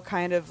all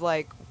kind of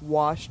like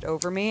washed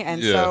over me.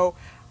 And so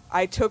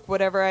I took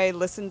whatever I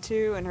listened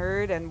to and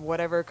heard, and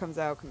whatever comes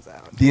out, comes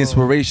out. The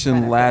inspiration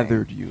kind of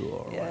lathered you.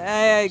 All right.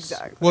 Yeah,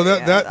 exactly. Well,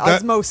 that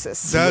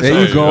osmosis. that's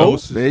There you how- go.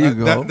 There you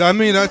go. I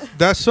mean,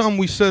 that's something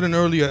we said in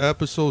earlier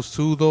episodes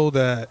too, though.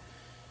 That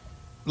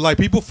like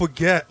people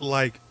forget,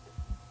 like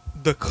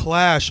the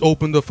Clash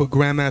opened up for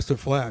Grandmaster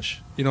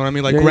Flash. You know what I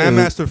mean? Like Yeah, yeah.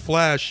 Grandmaster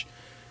Flash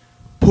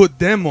put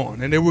them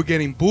on, and they were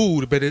getting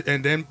booed,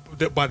 and then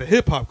by the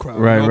hip hop crowd.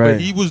 Right, you know? right.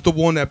 But he was the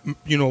one that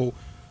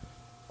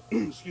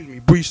excuse me,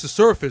 breached the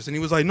surface, and he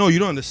was like, "No, you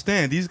don't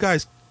understand. These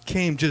guys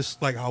came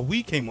just like how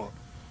we came up.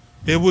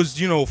 It was,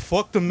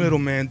 fuck the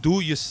middleman, do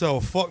it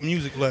yourself, fuck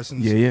music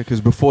lessons." Yeah,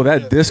 because before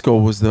that, disco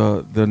was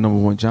the number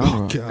one genre,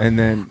 Oh, God. and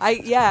then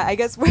I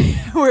guess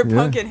where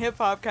punk and hip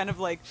hop kind of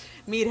like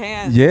meet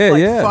hands. Yeah,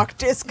 like, yeah. Fuck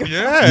disco.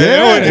 Yeah,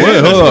 Wait,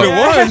 that's hold what up.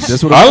 it was.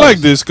 that's what I it like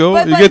was. disco.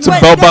 But- you but- get some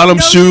but bell no, bottom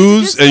no,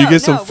 shoes and you disco,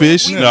 get some no,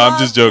 fish. we No, I'm love-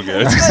 just joking.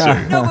 That's just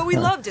joking. No, but we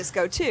love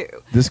disco too.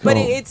 Disco.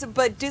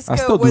 But disco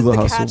still do was the the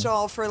hustle.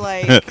 catch-all for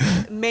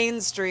like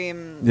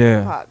mainstream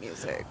Yeah. pop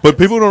music. But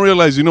people don't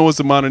realize, what's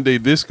the modern day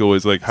disco?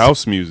 It's like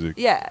house music.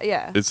 Yeah,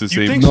 yeah. It's the You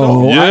same. think so?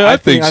 No, Yeah, I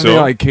think so.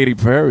 like Katy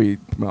Perry,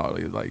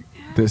 probably like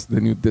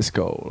the new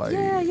disco. Like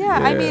Yeah.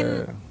 I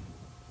mean,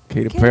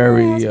 Katy Katy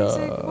Perry. has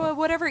music,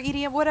 whatever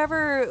EDM,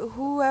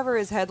 whoever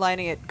is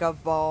headlining at Gov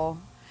Ball.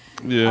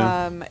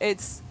 Yeah.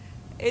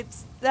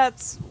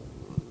 That's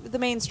the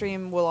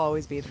mainstream will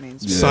always be the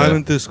mainstream. Yeah.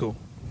 Silent disco.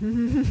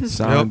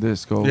 Silent Yep.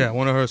 disco. Yeah,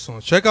 one of her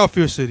songs. Check out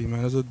Fear City,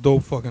 man. It's a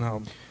dope fucking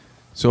album.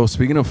 So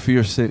speaking of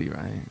Fear City,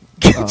 right?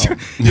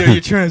 Yeah,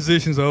 your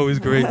transitions are always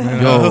great,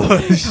 man. Yo,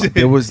 Shit.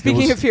 there was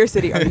Speaking of Fear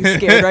City, are you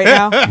scared right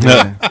now?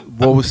 yeah.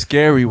 What was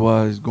scary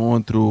was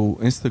going through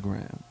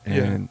Instagram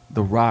and Yeah.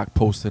 The Rock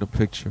posted a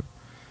picture.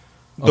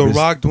 The of his-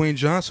 Rock, Dwayne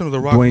Johnson, or The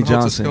Rock, Dwayne Helter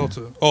Johnson.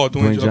 Skelter? Oh,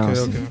 Dwayne, Dwayne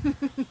Johnson.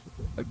 Johnson.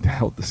 Okay.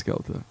 Helter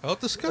Skelter.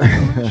 Helter Skelter,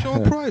 man.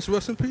 Sean Price,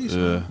 rest in peace. Yeah.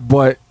 Man.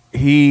 But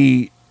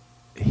he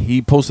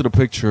posted a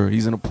picture.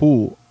 He's in a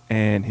pool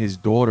and his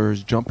daughter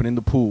is jumping in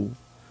the pool,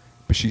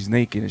 but she's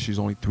naked and she's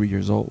only 3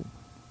 years old.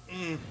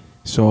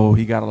 So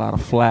he got a lot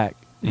of flack,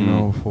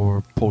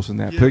 for posting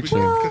that picture.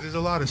 because there's a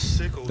lot of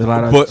sickos.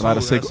 A lot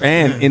of sick.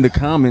 And in the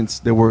comments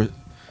there were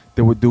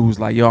dudes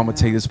like, "Yo, I'm gonna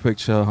take this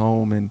picture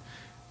home and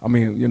I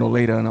mean,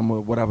 later and I'm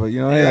gonna whatever,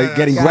 like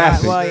getting Yeah,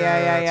 graphic." well,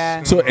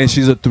 yeah. So and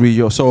she's a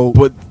 3-year-old. So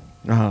But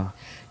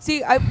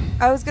See, I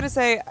was gonna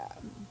say,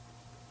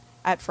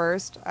 at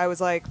first I was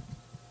like,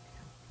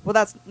 well,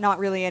 that's not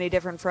really any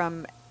different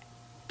from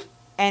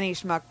any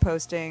schmuck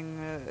posting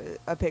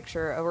a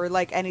picture, or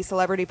like any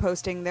celebrity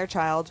posting their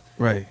child.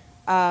 right.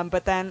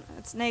 But then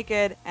it's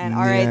naked, and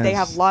all right, they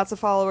have Yes. lots of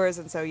followers,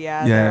 and so there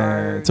Yeah,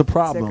 are it's a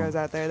problem. sickos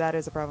out there. That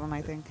is a problem,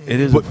 I think. It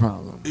is But- a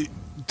problem.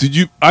 did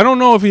you? I don't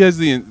know if he has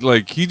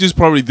he just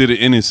probably did it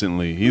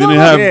innocently. He No, didn't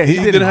no, have. yeah, he he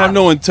didn't didn't. have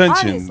no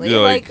intention. Honestly, Yeah,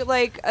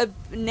 like a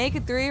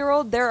naked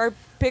 3-year-old, there are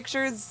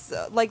pictures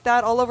like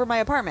that all over my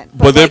apartment.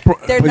 But they're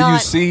But they're but you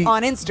not see-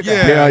 on Instagram.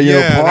 Yeah, your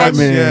yeah,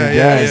 apartment. yeah,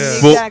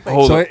 yes. Well, Exactly.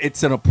 hold So on.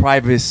 it's in a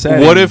private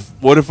setting. What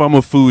if I'm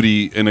a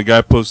foodie and a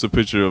guy posts a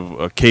picture of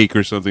a cake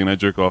or something and I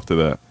jerk off to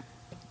that?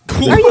 Are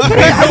you kidding?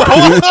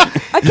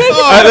 A cake is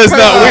not a That's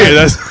not person. weird.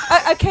 That's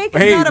A cake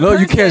is Hey, not a no,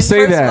 person. you can't say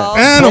first of that. all.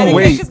 Animal. A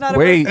Wait, cake is not a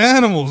wait.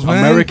 Animals, man.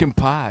 American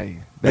Pie?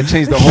 That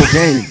changed the whole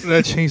game.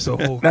 That changed the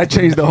whole. That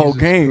changed the whole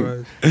Jesus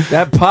game. Christ.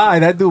 That pie,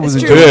 that dude was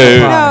It's a true. enjoying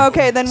Yeah. pie. No,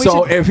 okay, then we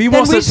So should. if he then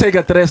wants we to should- take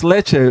a tres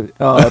leche you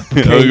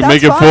cake,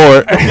 make it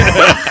fine. 4.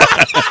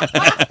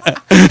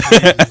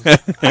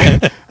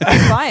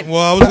 Fine.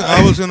 Well,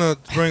 I was gonna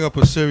bring up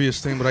a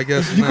serious thing, but I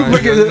guess You nah, can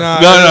bring it- nah,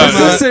 No, no, this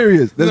nah, is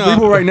serious. There's No.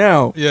 people right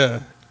now. Yeah.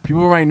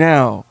 People right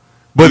now.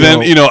 But You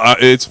then know-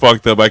 it's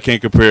fucked up. I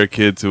can't compare a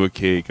kid to a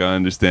cake. I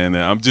understand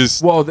that. I'm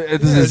just. Well, remember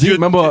it's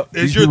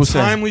these your people say-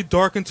 timely,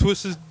 dark, and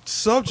twisted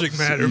subject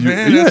matter, You-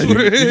 man. yeah, That's what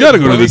it you is. gotta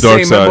go to Let the me dark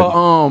say, side.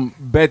 remember,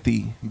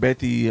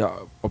 Betty,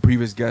 a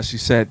previous guest, she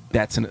said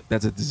that's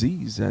a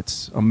disease.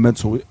 That's a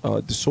mental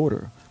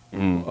disorder.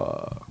 Mm.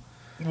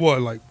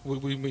 What, like,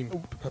 what do you mean?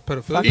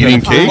 Pedophilia?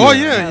 Eating cake? Oh,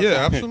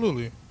 yeah,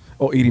 absolutely.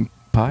 Oh, eating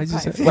pies. You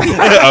said?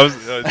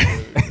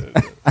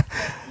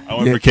 I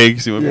went Yeah. for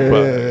cakes. You went for Yeah.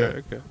 pie.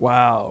 Okay.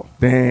 Wow,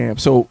 damn.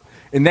 So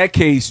in that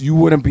case, you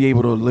wouldn't be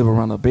able to live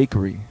around a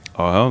bakery.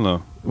 Oh hell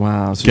no!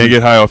 Wow. So Can't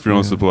get high off your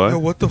own Yeah. supply. Yo,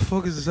 what the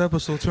fuck is this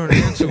episode turning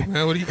into,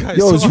 man? What are you guys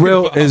Yo, it's talking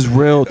real. about? It's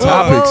real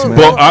topics, We'll, man.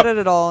 Well, we'll I- edit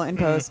it all in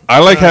post. I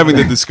like having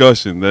the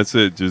discussion. That's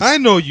it. Just I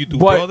know you do,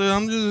 But- brother.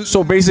 I'm just...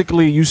 So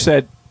basically, you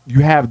said you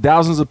have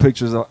thousands of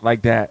pictures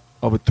like that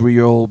of a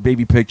 3-year-old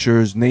baby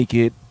pictures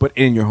naked, but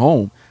in your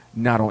home,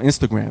 not on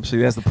Instagram. See,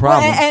 that's the Well,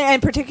 problem.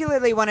 and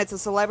particularly when it's a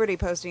celebrity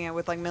posting it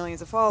with like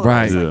millions of followers.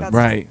 Right, like, yeah. that's,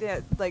 right. Yeah,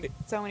 like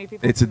so many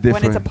people. It's a when it's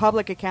a different-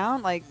 public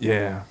account, like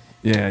yeah.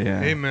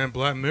 Hey, man,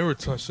 Black Mirror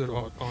touched it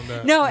on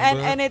that. No,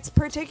 Remember that? and it's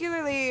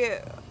particularly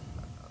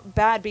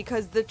bad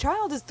because the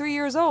child is 3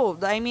 years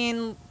old. I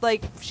mean,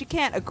 like, she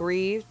can't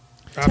agree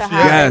to Absolutely.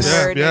 have Yes.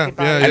 her Yeah, naked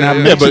body. yeah, And I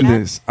yeah. mentioned but-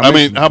 this. I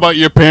mean, how about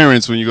your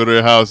parents when you go to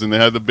their house and they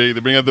have they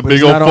bring out the But big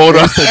it's old not on photo?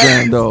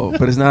 Instagram though.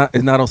 But it's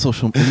not on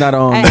social. It's not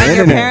on And the your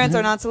internet. parents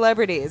are not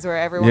celebrities where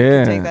everyone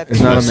Yeah, can take that it's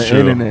picture. not on That's the true.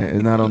 internet.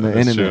 It's not on the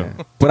That's internet.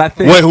 true. But I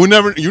think.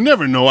 Wait, you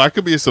never know. I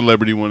could be a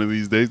celebrity one of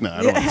these days. Nah,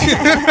 I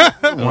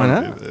don't. Why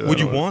not? Would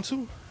you want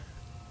to?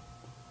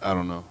 I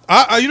don't know.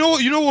 You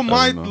know what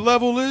my don't know.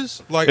 level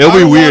is? Like, It'll I be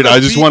don't weird. wanna I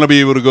just want to be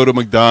able to go to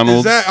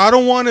McDonald's. I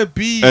don't want to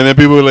be. And then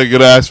people are like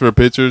gonna ask for a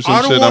picture or I some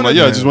don't shit. I'm wanna like,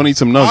 yeah, I be- just want to eat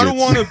some nuggets. I don't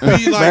want to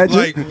be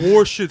like Imagine.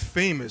 war shit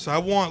famous. I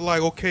want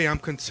like, okay, I'm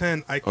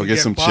content. I can get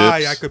get some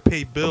by. chips, I could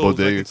pay bills. I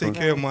bodega can take something.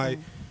 care of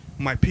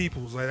my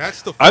peoples. Like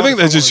that's the. I think farthest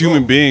that's just wanna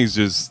human go. beings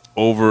just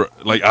over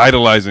like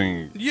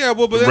idolizing Yeah,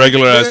 well, but then-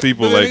 regular but ass then-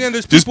 people. but then Like again,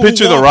 there's just people who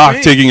picture The want Rock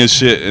fame. taking a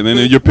shit, and then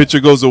your picture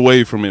goes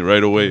away from it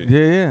right away.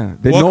 Yeah.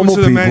 They're Welcome normal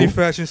to the people.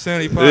 Manufacturing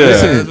Sanity podcast. Yeah.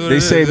 That's Listen, what they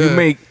it say is,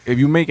 if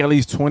you make at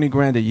least 20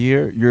 grand a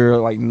year, you're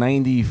like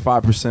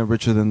 95%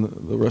 richer than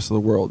the rest of the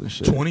world and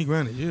shit. 20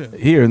 grand a year.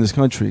 Here in this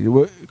country,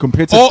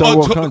 compared to third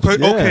world countries.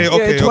 okay, yeah.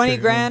 okay. Yeah, 20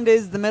 grand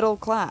is the middle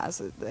class,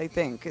 I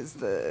think, is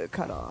the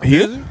cutoff.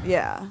 Here? Is it?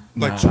 Yeah.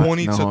 Like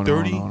 20 to no,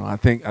 30? No. I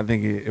think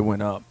it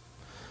went up.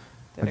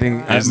 I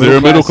think Is there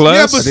a middle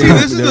class? Yeah, but see, I think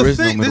this is there the is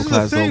no thing. middle This is the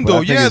class, thing, though, but I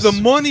though. think Yeah, the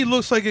it's- money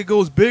looks like it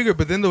goes bigger,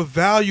 but then the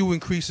value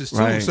increases too.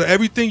 Right. So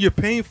everything you're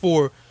paying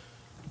for,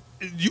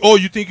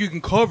 you think you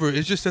can cover.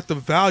 It's just that the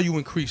value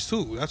increased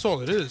too. That's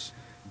all it is.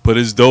 But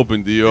it's dope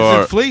in It's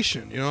DR.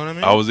 inflation. You know what I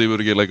mean? I was able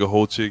to get like a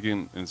whole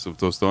chicken and some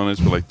tostones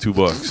for like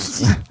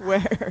 $2.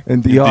 Where?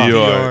 And DR. DR.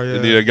 yeah.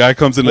 And the guy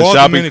comes in a Well,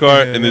 shopping Dominican,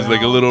 cart yeah, and there's yeah.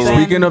 like a little. Then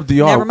Speaking of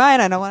DR, Never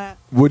mind, I don't want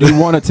would you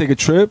want to take a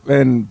trip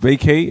and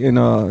vacate in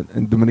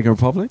Dominican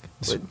Republic?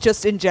 to.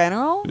 Just in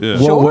general? Yeah.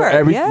 Sure,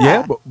 where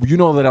yeah. but you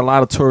know that a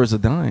lot of tourists are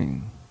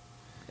dying.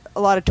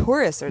 A lot of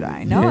tourists are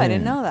dying. No, I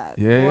didn't know that.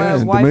 Yeah,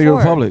 in Why Dominican for?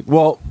 Republic.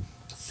 Well,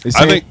 they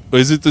I think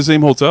is it the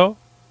same hotel?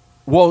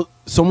 well,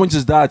 someone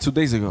just died 2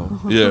 days ago.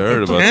 Yeah, I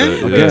heard about Again? that.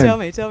 Okay, Yeah. Again.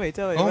 tell me.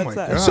 Oh What's my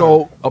that? God.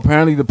 So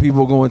apparently, the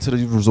people go into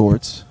these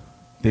resorts.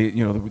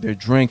 They're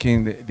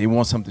drinking. They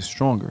want something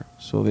stronger.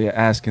 So they're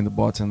asking the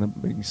bartender to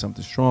make me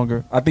something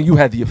stronger. I think you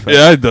had the effect.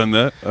 Yeah, I've done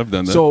that.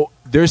 So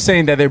they're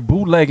saying that they're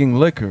bootlegging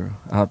liquor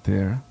out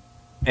there,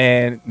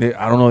 and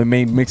I don't know. They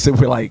may mix it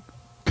with like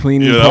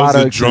cleaning Yeah, that was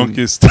products. the and-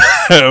 drunkest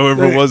I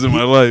ever was in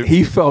my life.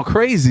 He felt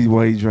crazy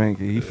while he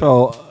drank it. He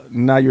felt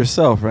not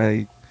yourself,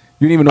 right?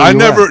 You didn't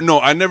even know.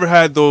 I never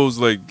had those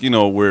like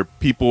where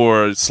people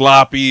are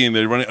sloppy and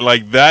they're running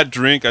like that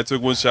drink. I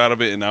took one shot of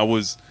it and I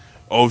was,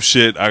 oh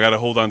shit, I gotta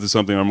hold on to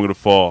something. Or I'm gonna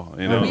fall.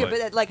 You know. Yeah, like-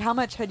 but like, how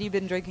much had you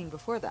been drinking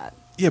before that?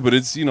 yeah, but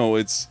it's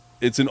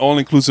it's an all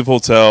inclusive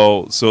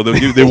hotel, so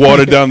they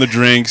water down the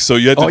drinks. So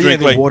you have to Oh yeah, drink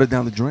they like watered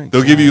down the drinks.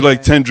 they'll give you like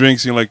Okay. 10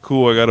 drinks and you're like,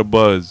 cool, I got a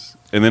buzz.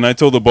 And then I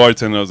told the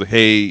bartender, I was like,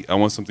 hey, I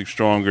want something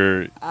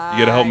stronger. You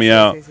gotta help I me see,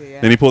 out. I see,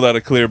 yeah. Then he pulled out a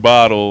clear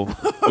bottle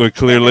with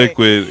clear Right.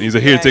 liquid. He's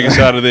like, here, Yeah, take a yeah.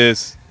 shot of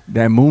this.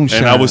 That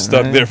moonshine. And I was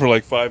stuck man. there for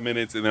like 5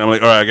 minutes. And then I'm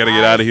like, all right, I got to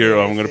get I out of here or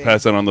see, I'm I going to see.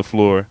 pass out on the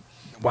floor.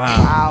 Wow.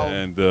 Wow.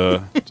 And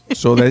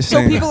So they're So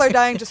saying people are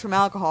dying just from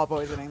alcohol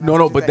poisoning. that's no, what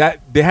you're but saying.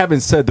 that they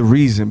haven't said the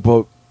reason,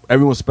 but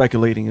everyone's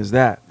speculating is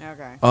that.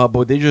 Okay.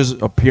 But they're just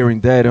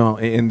appearing dead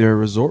in their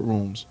resort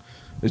rooms.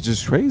 It's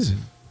just crazy.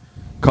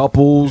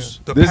 Couples.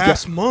 The this guy-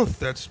 past month,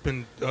 that's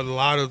been a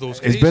lot of those.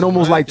 it's cases, been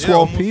almost right? like Yeah, 12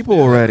 almost, people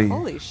yeah. already.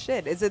 Holy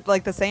shit! Is it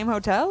like the same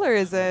hotel or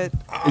is it?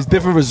 It's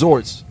different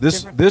resorts.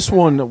 Different- This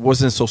one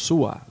was in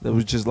Sosua. That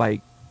was just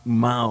like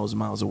miles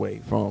away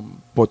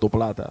from Puerto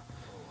Plata.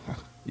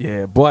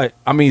 Yeah, but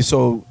I mean,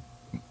 so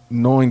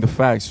knowing the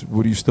facts,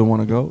 would you still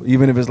want to go,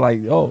 even if it's like,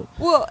 oh,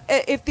 Well,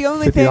 if the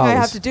only thing I $50.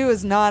 have to do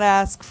is not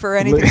ask for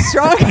anything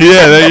strong.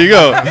 yeah, there you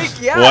go.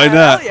 Like, yeah, Why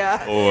not? hell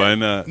yeah. Oh, why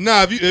not? Nah,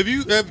 have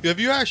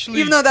you actually?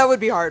 Even though that would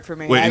be hard for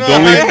me. Wait, and I-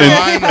 don't leave,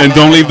 I know. and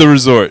don't leave the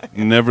resort.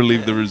 Never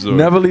leave the resort.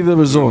 never leave the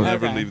resort.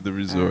 Never Okay. leave the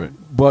resort.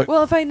 But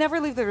Well, if I never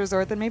leave the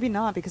resort, then maybe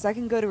not, because I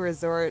can go to a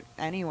resort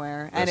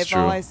anywhere, and That's if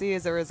all true. I see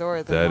is a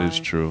resort, then That why? is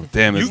true.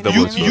 Damn, you it's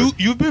double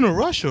you've been to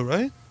Russia,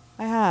 right?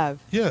 I have.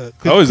 Yeah.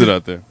 How is it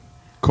out there?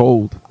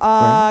 cold.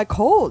 right?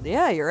 Cold.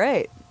 Yeah, you're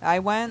right. I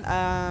went.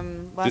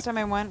 Last time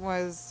I went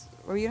was.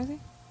 What were you gonna say?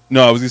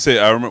 No, I was gonna say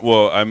I remember.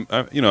 Well,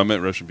 I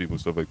met Russian people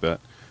and stuff like that,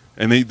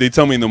 and they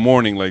tell me in the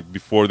morning, like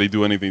before they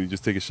do anything, they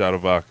just take a shot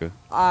of vodka.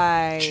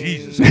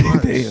 Jesus Damn.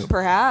 Christ.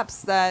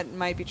 Perhaps that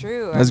might be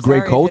true. I'm That's great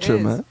sorry if it culture,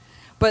 is. man.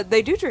 But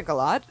they do drink a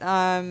lot.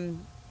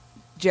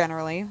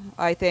 Generally,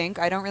 I think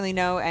I don't really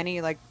know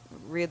any like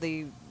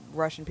really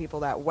Russian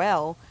people that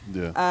well.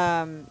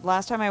 Yeah.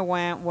 Last time I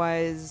went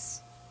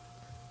was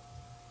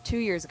 2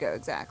 years ago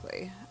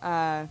exactly,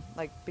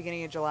 like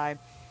beginning of July,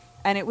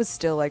 and it was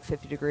still like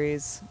 50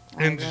 degrees. In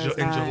Like, it was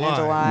Ju- in not- July. In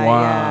July,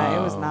 yeah,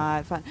 it was Wow.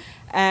 not fun.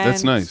 And,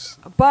 That's nice.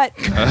 But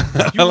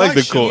I like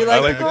the shit cold. You I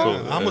like like the the cold?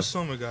 cold. I'm yeah. a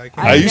summer guy.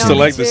 I used to know,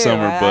 like me the too.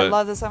 summer, I but-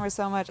 love the summer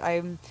so much.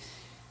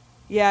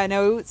 Yeah,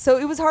 no. So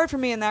it was hard for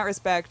me in that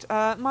respect.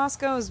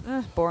 Moscow's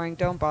boring.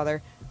 Don't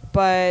bother.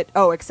 But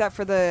except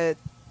for the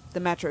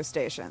metro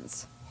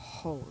stations.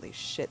 holy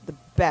shit, the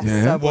best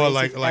Yeah. subways Well,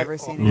 like you've ever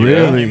seen. yeah,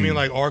 Really? You mean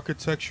like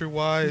architecture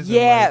wise?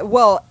 Yeah,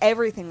 well,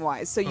 everything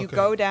wise. So you Okay.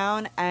 go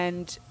down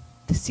and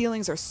the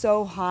ceilings are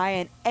so high,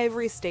 and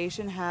every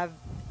station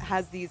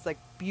has these like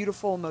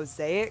beautiful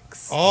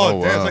mosaics. Oh,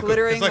 Oh, that's wow. like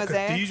Glittering it's like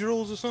mosaics.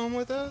 cathedrals or something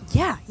like that.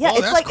 Yeah, Oh,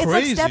 it's that's like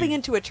crazy. stepping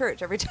into a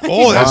church every time.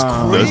 Oh, that's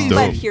Wow. crazy. That's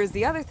But dope. here's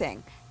the other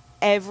thing: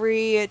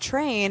 every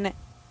train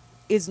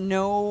is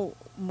no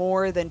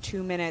more than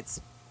 2 minutes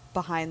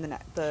behind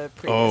the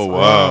previous Oh, one.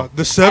 wow.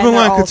 The 7 And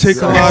they're line all could take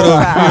so a lot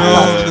of,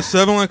 fast. the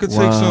 7 line could take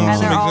Wow. some And they're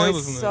examples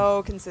always from that.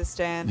 so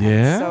consistent Yeah?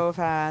 and so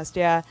fast.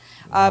 Yeah,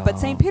 but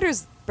St.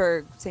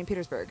 Petersburg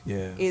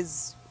Yeah.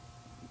 is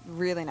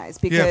really nice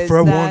because Yeah,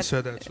 Fred that, Warren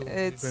said that too.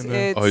 It's, He's been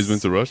there. Oh, he's been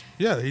to Russia?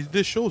 Yeah, he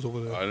did shows over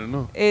there. I don't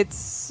know.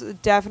 it's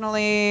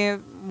definitely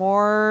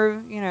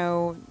more,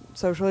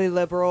 socially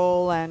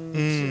liberal, and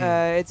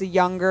it's a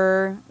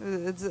younger.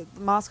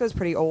 Moscow's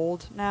pretty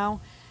old now,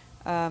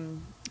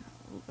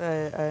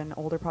 an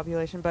older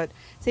population, but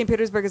St.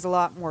 Petersburg is a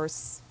lot more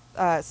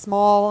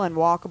small and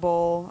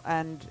walkable,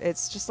 and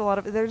it's just a lot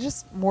of. They're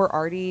just more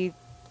arty,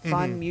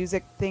 fun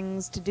music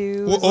things to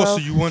do. Well, as well.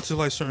 also, you went to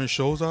like certain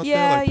shows out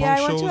Yeah, there, like yeah. punk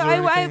I went shows to. or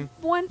I anything?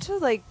 went to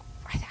like.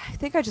 I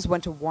think I just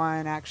went to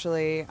one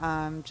actually,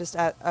 just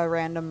at a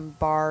random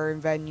bar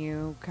and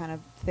venue kind of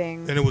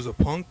thing. And it was a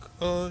punk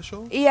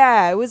show.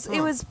 Yeah, it was. Huh.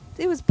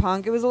 It was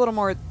punk. It was a little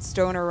more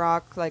stoner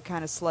rock, like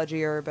kind of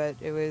sludgier, but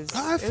it was.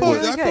 I it was fuck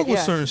really I good, fuck with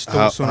yeah. certain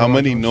stuff. How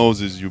many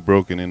noses you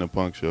broken in a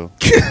punk show?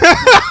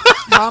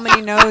 How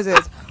many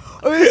noses?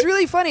 Oh, it was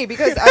really funny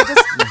because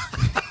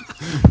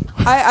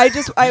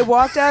I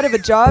walked out of a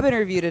job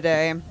interview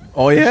today.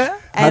 Oh yeah.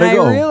 How'd And it I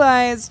go?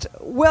 realized,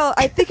 well,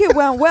 I think it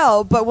went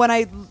well, but when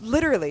I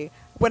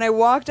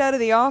walked out of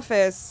the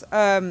office,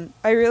 I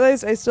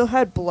realized I still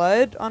had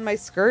blood on my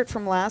skirt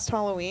from last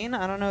Halloween.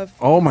 I don't know if.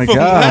 Oh my From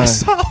god.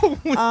 last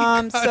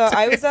Halloween. So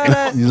I was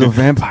at He's a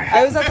vampire.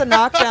 I was at the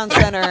Knockdown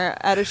Center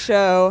at a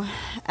show,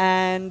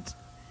 and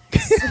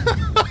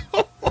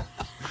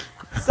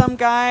some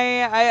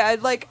guy,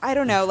 I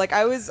don't know, like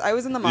I was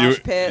in the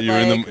mosh pit, you were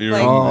in like, the- you were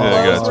like in-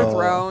 yeah, clothes gotcha. were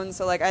thrown,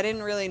 so like I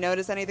didn't really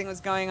notice anything was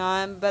going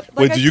on. But like,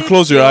 Wait, I did you did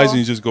close your eyes feel- and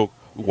you just go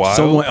wild?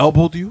 Someone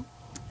elbowed you?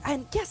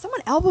 And yeah,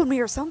 someone elbowed me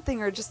or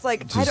something, or just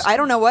like Just I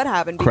don't know what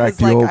happened cracked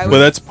because you like open. I was. But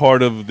that's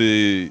part of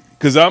the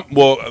because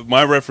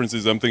my reference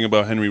is I'm thinking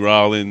about Henry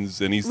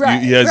Rollins and he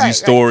Right, has right, these right.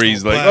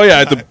 stories like, Black oh yeah, I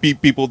had to guy.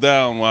 beat people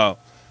down while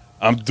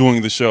I'm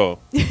doing the show.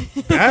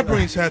 Bad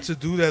Brains had to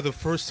do that the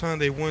first time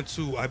they went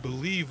to, I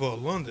believe,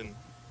 London.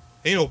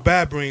 Ain't no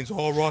Bad Brains,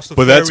 all Rastafarian.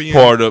 But that's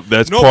part of No,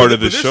 part but- of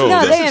the but this show. is-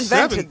 no, this they is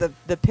invented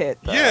the pit.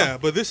 Though. Yeah,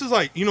 but this is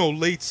like,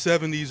 late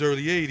 70s,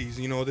 early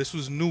 80s. This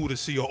was new to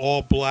see an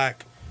all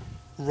black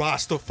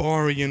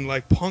Rastafarian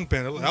like punk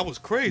band. That was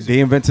crazy. They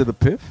invented the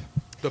piff?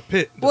 The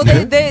pit. Well,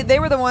 they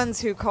were the ones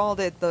who called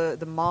it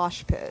the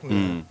mosh pit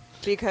Mm.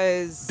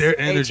 because their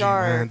energy, HR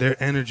man.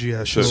 Their energy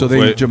has So shows. So they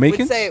Wait.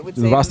 Jamaicans? would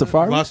The say-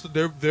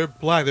 Rastafari? They're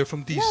black. They're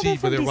from DC, Yeah, they're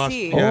but from they're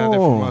DC. Yeah, they're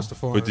from Oh.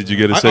 Rastafari. But did you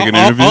get a I- second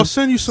I'll- interview? I'll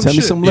send you some Send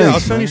me shit. some Yeah, I'll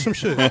links, send you man. some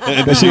shit.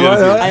 Does she want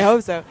that? I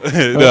hope so.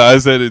 No, I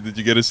said it. Did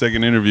you get a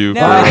second interview?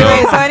 No,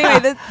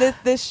 anyway,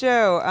 this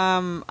show,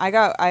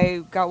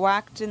 I got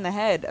whacked in the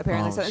head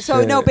apparently. Oh,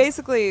 So no, shit.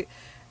 basically,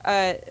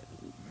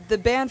 the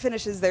band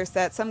finishes their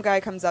set. Some guy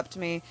comes up to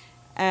me,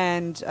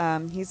 and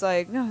he's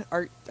like, "No,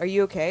 are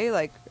you okay?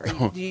 Like,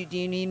 do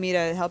you need me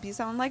to help you?"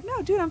 So I'm like,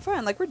 "No, dude, I'm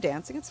fine. Like, we're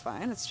dancing. It's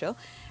fine. It's chill."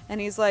 And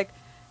he's like,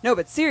 "No,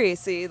 but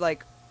seriously,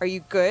 like, are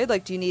you good?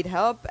 Like, do you need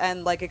help?"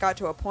 And like, it got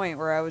to a point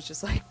where I was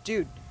just like,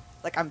 "Dude,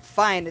 like, I'm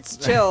fine. It's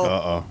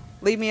chill.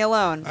 Leave me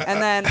alone."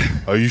 And then.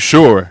 Are you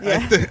sure?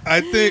 Yeah.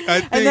 I think.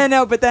 And then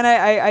no, but then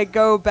I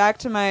go back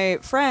to my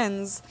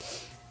friends,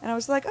 and I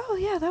was like, "Oh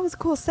yeah, that was a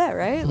cool set,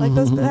 right? Like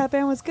that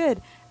band was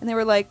good." And they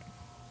were like,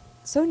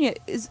 "Sonia,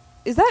 is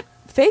that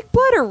fake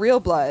blood or real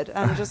blood?"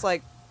 And I'm just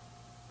like,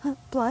 huh,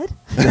 "Blood."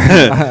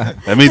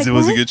 That means Like, it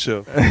was a what? good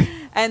show.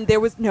 And there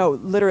was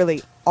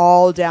literally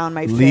all down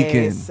my Leaking.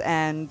 face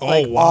and Oh,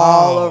 like wow.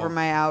 all over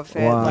my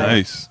outfit. Wow. Like,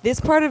 Nice. this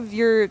part of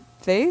your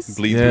face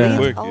Bleeds Yeah. real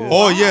quick. a Yeah. Oh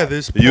lot. yeah,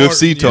 this The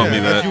UFC told me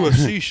that.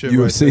 UFC shit.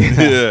 UFC. Right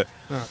there.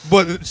 Yeah.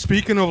 But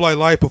speaking of like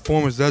live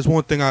performance, that's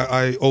one thing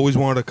I always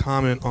wanted to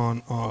comment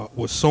on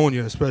with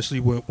Sonia, especially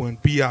when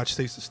Beeyotch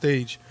takes the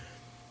stage.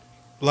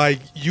 Like,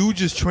 you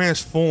just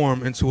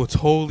transform into a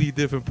totally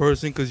different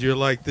person because you're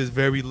like this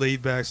very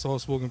laid back,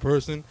 soft spoken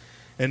person,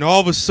 and all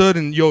of a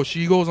sudden,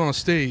 she goes on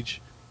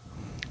stage.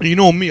 And you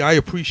know me, I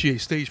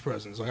appreciate stage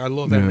presence. Like, I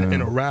love that Yeah.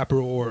 in a rapper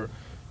or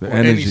The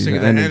any energy, singer.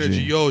 the The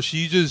energy.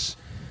 energy,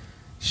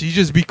 she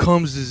just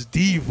becomes this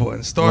diva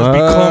and starts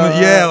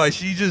becoming like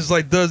she just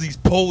like does these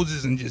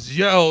poses and just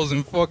yells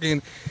and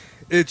fucking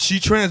she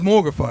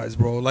transmogrifies,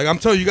 bro. Like, I'm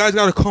telling you, guys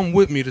got to come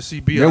with me to see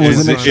Beeyotch. Yeah,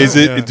 wasn't it- Is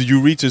it? Do you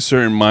reach a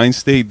certain mind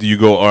state? Do you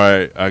go, all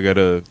right, I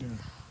gotta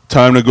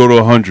time to go to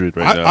 100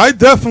 right now? I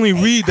definitely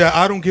read that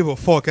I don't give a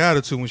fuck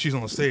attitude when she's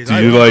on stage. Do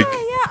you like?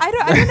 Yeah, I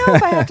don't know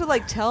if I have to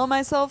like tell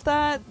myself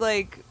that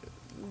like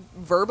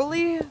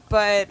verbally,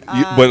 but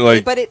but,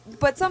 like-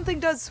 but something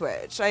does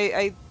switch.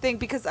 I think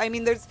because I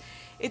mean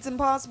it's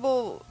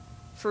impossible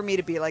for me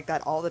to be like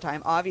that all the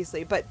time,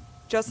 obviously. But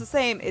just the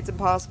same, it's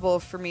impossible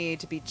for me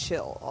to be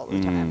chill all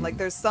the time. Like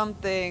there's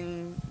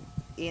something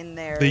in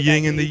there The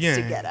yin that and the needs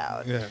to yang. get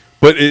out. Yeah.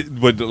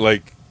 But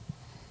like,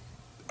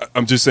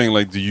 I'm just saying,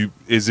 like,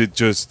 is it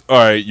just all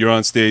right? You're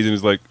on stage and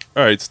it's like,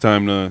 all right, it's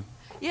time to.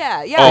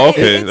 Yeah. Oh,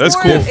 okay, it's that's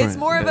more, cool. It's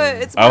more of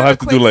a. It's more I'll of have a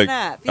to quick do like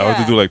snap. I'll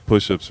have to do like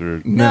push-ups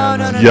or No,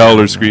 yell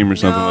or scream or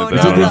something like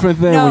It's that. a different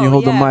thing when you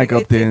hold the yeah, mic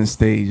up there in it's-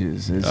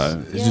 stages. It's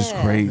just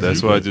Yeah. crazy.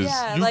 That's why I just.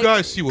 Yeah, You like,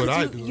 guys see what 'cause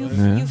I you, do, You, right?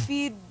 Yeah. you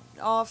feed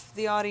off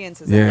the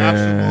audience's Yeah.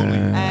 Absolutely.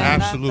 and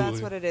Absolutely.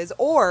 that's what it is.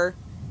 Or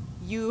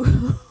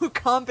you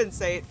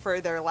compensate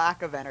for their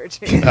lack of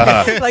energy.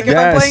 Like if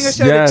I'm playing a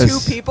show to 2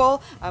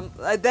 people,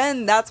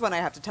 then that's when I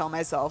have to tell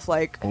myself,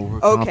 like,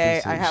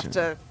 okay, I have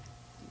to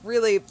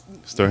really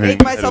Start make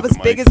hitting myself the as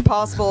mic. big as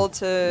possible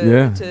to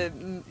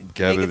make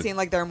Gather it seem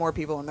like there are more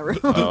people in the room.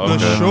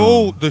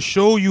 The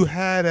show you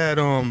had at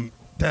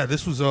Dad,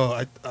 this was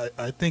I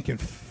think in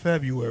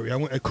February. I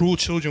went. Cruel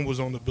Children was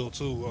on the bill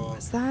too.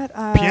 Was that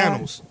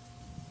Pianos.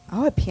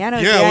 Oh, at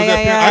Pianos. Yeah, it was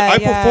at I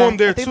performed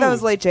there I think too. that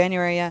was late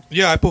January. Yeah.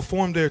 Yeah, I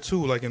performed there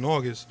too, like in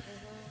August.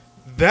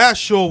 That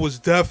show was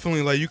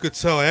definitely like you could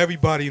tell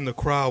everybody in the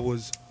crowd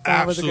was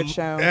That was a good absolutely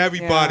show.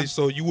 everybody. Yeah.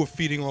 So you were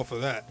feeding off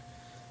of that.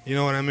 You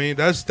know what I mean?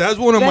 That's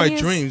one of my Venues-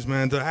 dreams,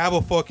 man. To have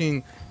a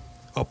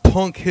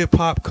punk hip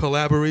hop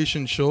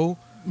collaboration show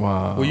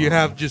Wow. where you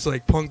have just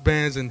like punk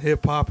bands and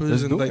hip hoppers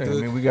Let's and do like it. I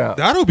mean, we got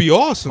that'll be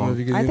awesome Punk. if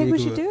you can I get think me we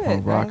to should it. do it.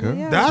 Punk rocker.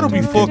 Yeah, That'll we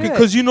be should totally fucking do it.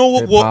 because you know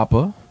what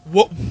hip-hopper.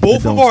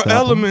 both Don't of our stop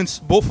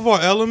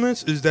 'em.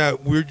 elements is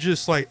that we're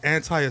just like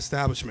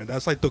anti-establishment.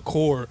 That's like the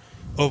core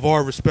of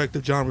our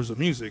respective genres of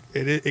music.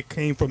 It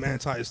came from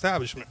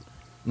anti-establishment.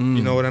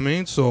 You know what I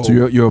mean? So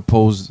you're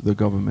opposed to the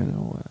government and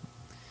all that.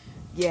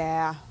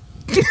 Yeah.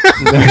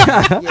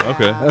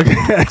 Okay.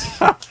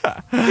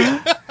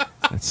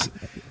 That's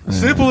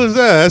simple as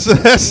that.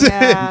 That's it.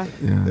 Yeah.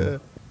 yeah.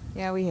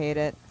 Yeah, we hate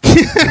it.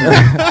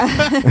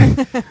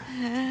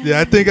 Yeah,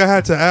 I think I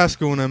had to ask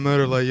her when I met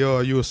her, like, yo,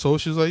 are you a social?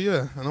 She's like,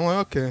 yeah. And I'm like,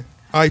 okay.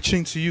 I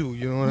ching to you.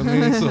 You know what I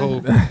mean?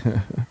 So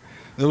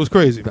it was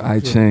crazy. The I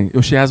Ching.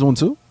 Oh, she has one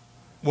too?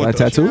 What, a does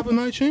she tattoo? have an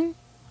I ching?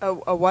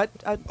 A what?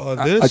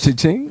 This? I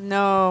Ching?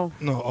 No.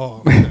 No.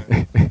 Oh,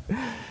 okay.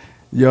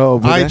 Yo,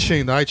 but I that-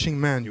 ching. The I ching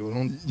manual.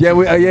 Don't- yeah,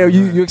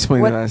 you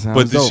explained What- that last time.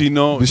 But It's did dope. she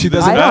know? But she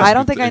doesn't doesn't ask I you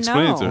don't think to I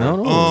explain it to know.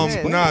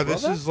 her. No. Nah,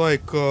 this is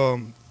like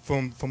from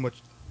a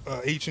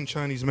ancient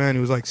Chinese manual.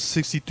 It was like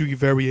 63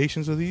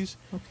 variations of these.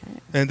 Okay.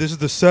 And this is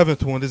the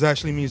 7th one. This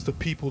actually means the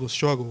people, the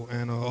struggle,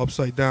 and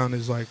upside down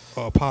is like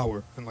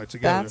power and like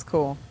together. That's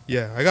cool.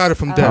 Yeah, I got it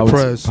from I Dead like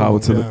Power, Press.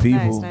 power so, to yeah. the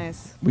people.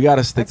 Nice. We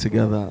gotta stick That's cool.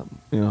 together.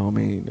 You know what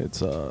I mean?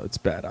 It's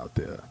bad out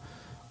there.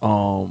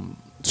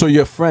 So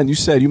your friend,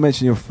 you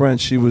mentioned your friend.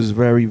 She was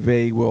very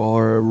vague with all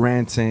her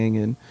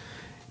ranting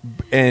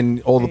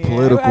and all the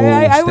political.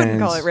 I wouldn't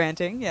call it stands.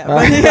 ranting. Yeah.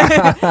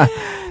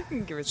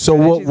 But give her some So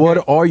credit, she's what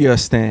great. are your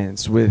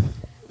stands with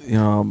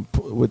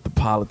with the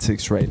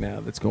politics right now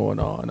that's going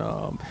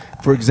on?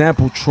 For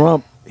example,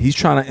 Trump, he's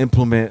trying to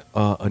implement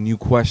a new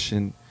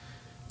question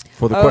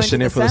for the Oh,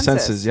 questionnaire into the for the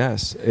census.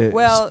 census. Yes.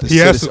 Well- The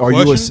He asked citizen- the are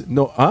you a question? c-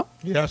 no? Huh?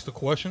 You asked the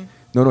question?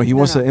 No. He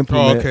wants no. to Oh,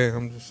 implement. okay.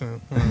 I'm just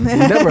saying. He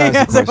never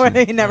asked the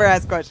question. He never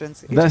asked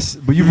questions.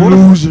 But you voted.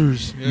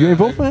 Losers. You ain't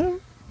vote for him?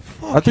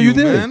 I thought you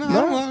did. Man.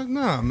 No?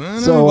 Nah, man.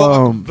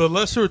 So, The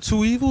lesser of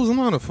two evils, I'm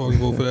not a fucking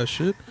vote for that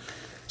shit.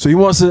 So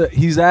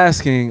he's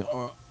asking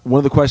one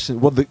of the questions.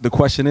 What the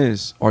question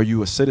is? Are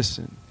you a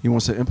citizen? He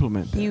wants to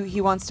implement that.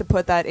 He wants to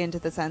put that into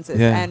the census,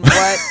 Yeah.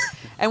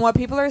 and what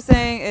people are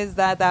saying is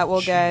that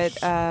will get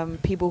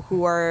people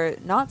who are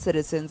not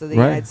citizens of the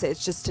Right. United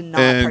States just to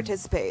not And-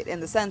 participate in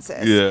the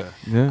census. Yeah.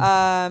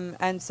 Yeah.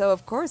 And so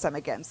of course I'm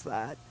against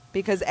that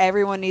because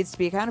everyone needs to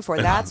be accounted for.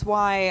 That's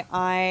why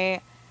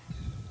I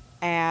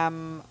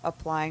am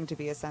applying to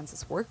be a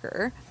census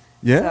worker.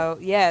 Yeah.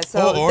 So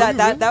Oh, are that you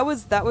that really?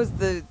 that was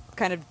the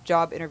kind of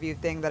job interview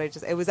thing that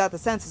it was at the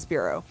Census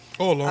Bureau.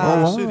 Oh, Long Oh,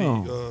 Island wow.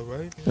 City,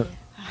 right?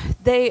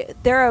 Yeah.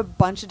 There are a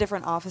bunch of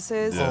different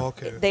offices. Yeah. Oh,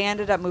 okay. They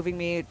ended up moving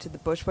me to the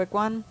Bushwick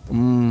one.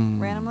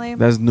 Randomly?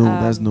 That's new.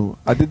 That's Um, new.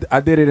 I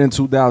did it in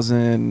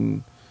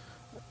 2000.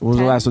 What was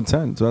the 10? last one?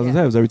 10. 2010.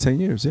 Yeah. It was every 10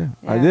 years. Yeah.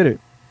 I Yeah. did it.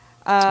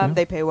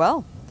 They pay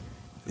well.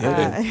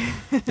 Yeah,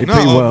 They No,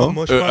 pay well.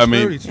 much I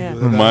mean, prosperity to Yeah.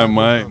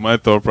 you. my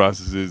thought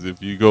process is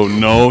if you go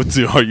no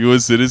to are you a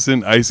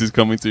citizen, ICE is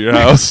coming to your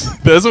house.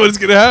 That's what it's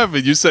gonna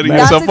happen. You're setting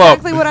That's yourself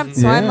exactly up. what I'm.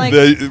 So I'm Yeah.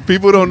 like.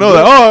 People don't know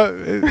that.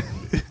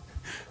 Oh,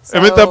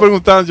 so- me está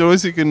preguntando, yo voy a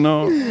decir que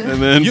no,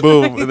 and then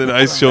boom, and then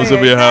ICE shows up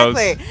at your house.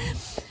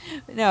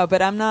 Exactly. No,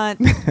 but I'm not.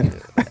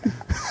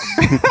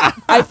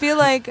 I feel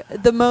like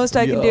the most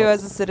I can do Yo.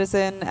 as a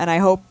citizen, and I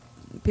hope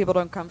people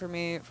don't come for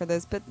me for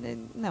this, but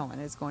no one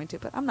is going to.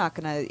 But I'm not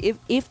gonna.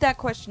 If that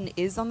question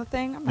is on the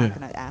thing, I'm not Yeah.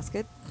 gonna ask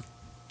it.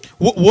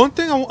 One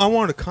thing I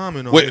wanted to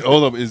comment on. Wait, is-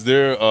 hold up. Is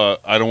there?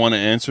 I don't want to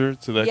answer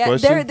to that Yeah,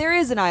 question. there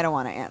is an I don't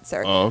want to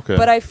answer. Oh, okay.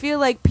 But I feel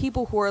like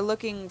people who are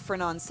looking for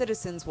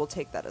non-citizens will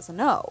take that as a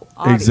no.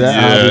 Exactly.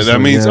 Yeah, Obviously, that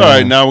means yeah. all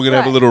right. Now we're gonna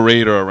have a Right. little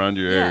radar around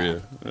your Yeah.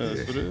 area. That's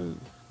what it is.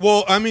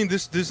 Well, I mean,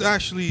 this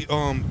actually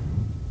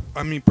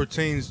I mean,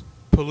 pertains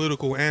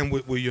political and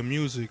with your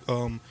music.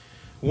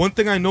 One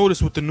thing I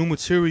noticed with the new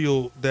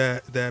material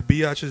that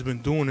Beeyotch has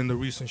been doing in the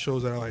recent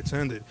shows that I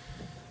attended,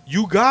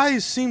 you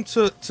guys seem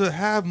to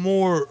have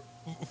more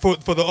for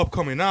the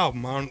upcoming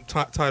album.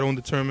 Title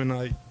Undetermined,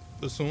 I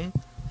assume.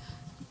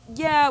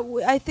 Yeah,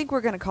 I think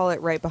we're gonna call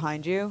it Right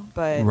Behind You,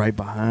 but Right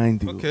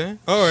behind you. Okay.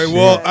 All right. Shit.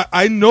 Well,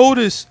 I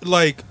noticed,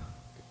 like,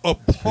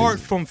 apart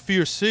from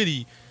Fear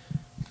City,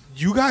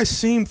 you guys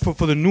seem for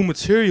the new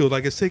material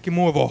like it's taking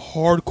more of a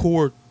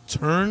hardcore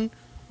turn,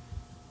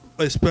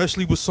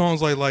 especially with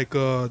songs like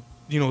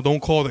Don't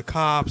Call the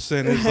Cops,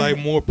 and it's like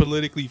more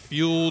politically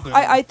fueled. And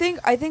I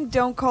think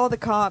Don't Call the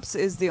Cops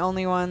is the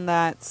only one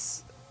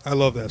that's. I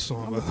love that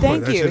song. By the way.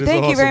 Thank That you, shit is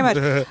thank you very much.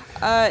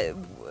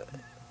 awesome.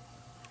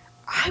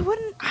 I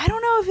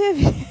don't know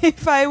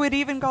if I would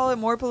even call it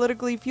more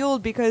politically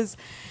fueled, because,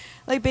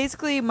 like,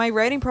 basically my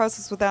writing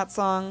process with that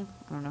song.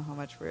 I don't know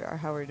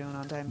how we're doing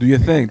on time. Do your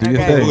thing. Do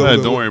your Okay. thing. Yeah,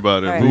 don't worry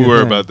about it. All right. We'll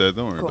worry about that.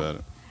 Don't worry Cool. about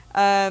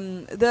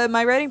it.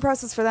 My writing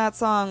process for that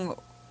song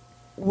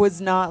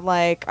was not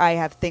like I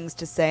have things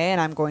to say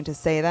and I'm going to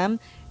say them.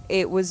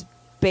 It was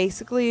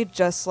basically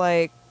just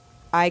like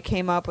I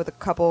came up with a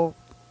couple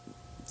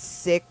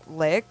sick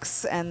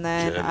licks, and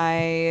then Yeah.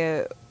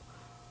 I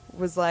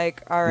was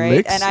like, all right,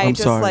 Licks? and I I'm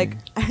just sorry. like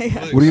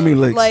What do you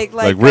mean licks? like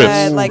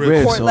riffs? like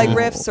Riffs, chord, like oh.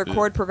 riffs or Yeah.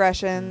 chord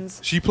progressions.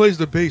 She plays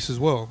the bass as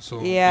well.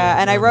 So Yeah,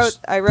 and I that wrote was-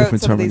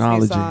 different some of these new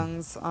terminology.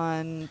 songs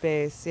on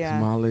bass. Yeah.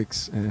 My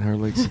licks and her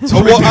licks.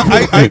 Oh, well,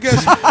 I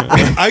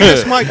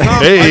guess my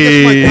comment.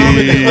 Hey.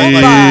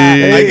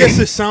 I guess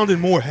it sounded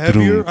more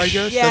heavier. I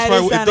guess Yeah, that's it why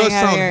is it does sounding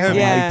sound heavier. heavy.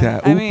 Yeah. Like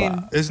that. I Oopa.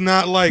 mean, It's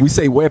not like We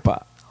say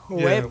wepa.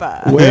 Yeah.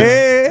 Huepa.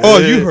 Weh. Oh,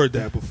 you heard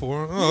that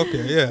before. Oh,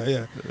 okay,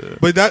 yeah.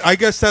 But that, I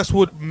guess that's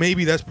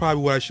probably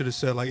what I should have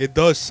said. Like, it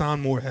does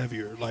sound more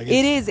heavier. Like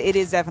It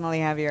is definitely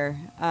heavier.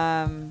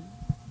 Yeah,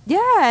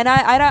 and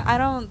I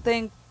don't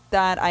think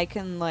that I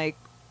can like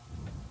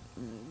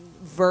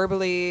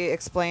verbally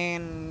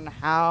explain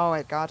how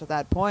it got to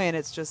that point.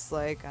 It's just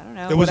like, I don't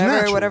know, It was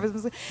natural. whatever's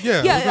Yeah, it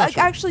was yeah.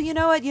 natural. Actually, you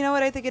know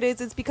what I think it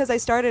is. It's because I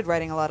started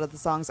writing a lot of the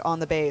songs on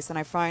the bass, and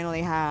I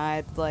finally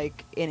had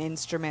like an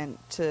instrument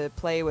to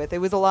play with. It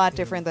was a lot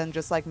different than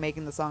just like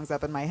making the songs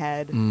up in my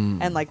head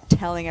and like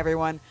telling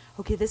everyone,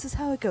 okay, this is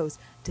how it goes.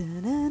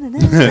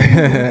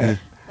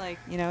 Like,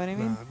 you know what I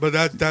mean? But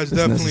that's It's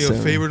definitely a necessary.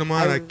 favorite of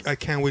mine. I was- I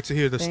can't wait to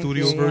hear the Thank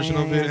studio you. version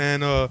Yeah, of it. yeah.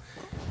 And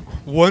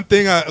one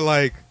thing I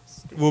like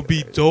will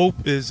be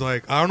dope is,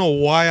 like, I don't know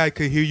why I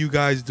could hear you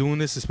guys doing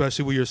this,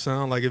 especially with your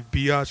sound. Like, if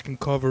Beeyotch can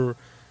cover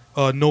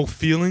No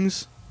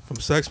Feelings from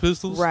Sex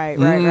Pistols. Right.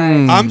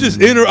 I'm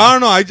just I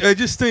don't know. I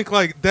just think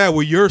like that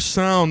with your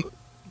sound,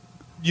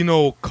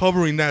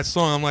 covering that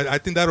song. I'm like, I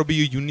think that'll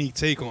be a unique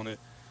take on it.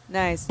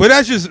 Nice. But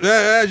that's just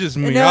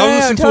me. No, I was no,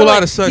 listening to a totally.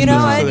 lot of Sex You know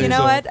Pistols what? today, You know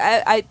so- what?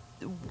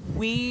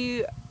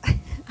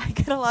 I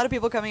get a lot of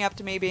people coming up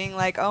to me being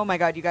like, "Oh my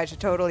God, you guys should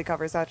totally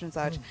cover such and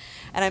such,"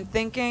 and I'm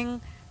thinking,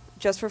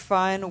 just for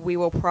fun, we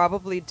will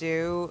probably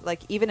do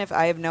like, even if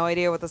I have no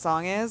idea what the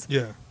song is,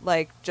 Yeah.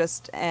 like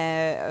just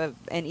an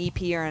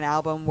EP or an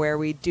album where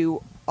we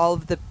do all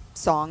of the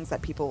songs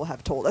that people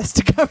have told us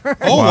to cover.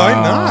 Oh, why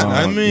Wow. not?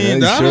 I Yeah, mean,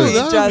 you that'll should.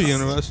 be Just-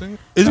 interesting.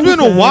 It's for been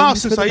the a while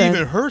fans, since for I the even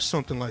fans. heard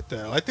something like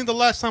that. I think the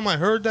last time I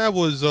heard that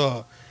was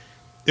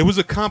it was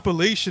a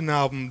compilation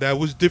album that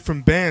was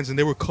different bands and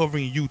they were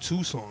covering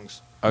U2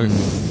 songs.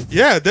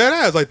 Yeah, that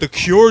ass. Like The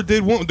Cure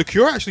did one. The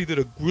Cure actually did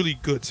a really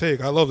good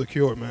take. I love The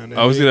Cure, man.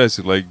 I was gonna ask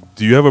you, like,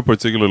 do you have a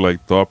particular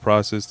like thought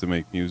process to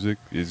make music?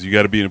 Is you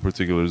got to be in a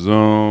particular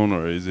zone,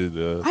 or is it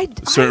a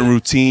certain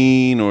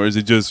routine, or is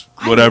it just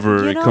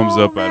whatever it comes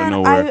up out of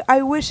nowhere?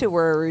 I wish it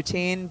were a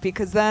routine,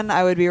 because then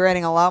I would be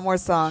writing a lot more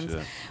songs.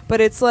 Shit.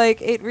 But it's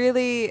like, it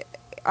really,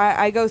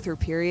 I go through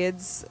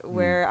periods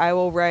where I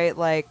will write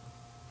like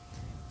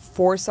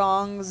 4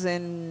 songs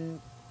in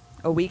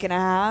a week and a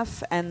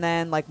half, and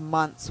then like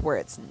months where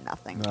it's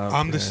nothing.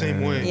 I'm the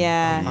same way.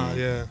 Yeah.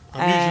 Yeah.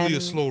 I'm usually a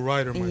And- slow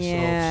writer myself,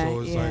 yeah, so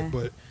it's yeah. like,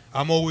 but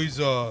I'm always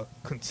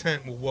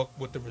content with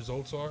what the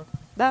results are.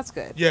 That's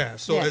good. Yeah.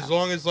 So Yeah. as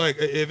long as like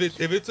if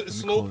it's a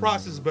slow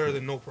process, better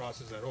than no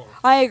process at all.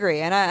 I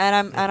agree, and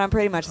I'm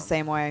pretty much the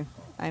same way.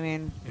 I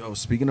mean, Yo,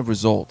 speaking of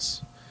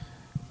results,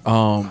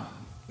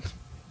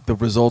 the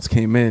results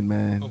came in,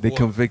 man. Of They what?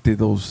 convicted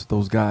those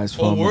guys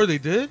Oh, from. were they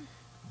did?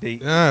 They,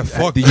 Yeah,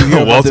 fuck. Did you hear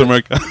about Walter the-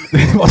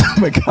 Mercado.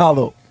 Walter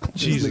Mercado.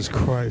 Jesus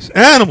Christ.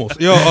 Animals.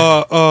 Yo,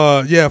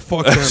 yeah,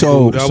 fuck that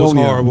So, dude. That was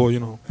Sonia.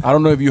 horrible, I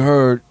don't know if you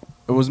heard.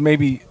 It was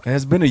maybe. It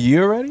has been a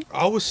year already.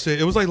 I would say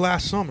it was like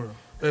last summer,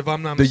 if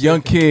I'm not The mistaken.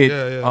 young kid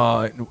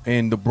Yeah.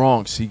 in the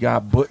Bronx, he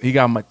got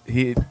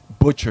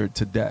butchered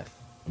to death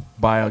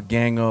by a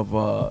gang of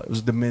it was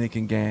a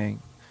Dominican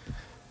gang,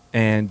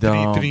 and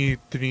Trinitario,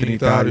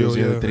 Trinitarios,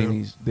 yeah.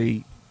 Trinis.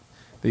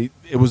 They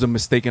it was a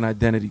mistaken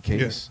identity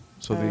case.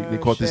 So they Oh,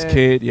 caught this shit.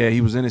 kid. Yeah,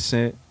 he was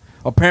innocent.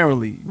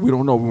 Apparently, we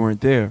don't know. We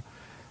weren't there,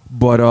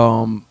 but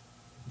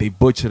they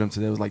butchered him to.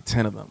 There was like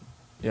 10 of them.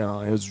 You know,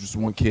 it was just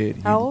one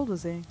kid. how old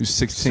was he? He was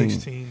 16.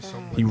 16,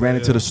 something He like ran that,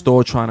 into yeah. the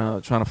store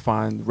trying to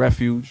find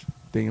refuge.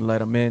 They didn't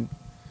let him in.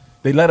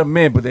 They let him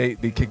in, but they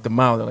kicked him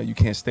out. They're like, you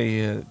can't stay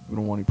here. We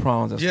don't want any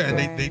problems. That's Yeah, and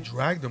what- they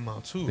dragged him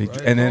out too, They-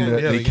 right? and then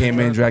they came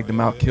in, dragged him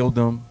out, yeah. killed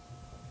him.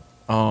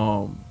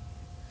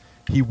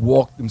 He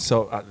walked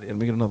himself. Let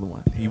me get another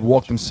one. He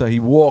walked himself. He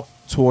walked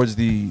towards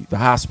the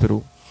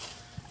hospital,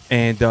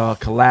 and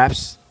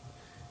collapsed.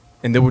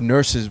 And there were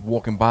nurses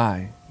walking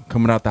by,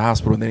 coming out the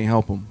hospital, and they didn't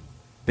help him.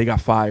 They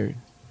got fired.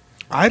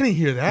 I didn't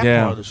hear that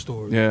Yeah. part of the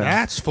story. Yeah,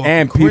 That's fucking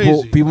and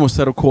crazy. people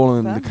instead of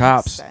calling That the makes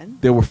cops, sense.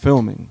 they were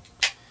filming,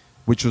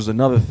 which was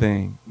another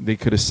thing. They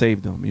could have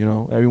saved them. You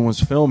know, everyone's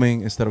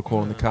filming instead of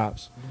calling the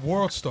cops.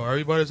 World Star.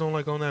 Everybody's on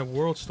that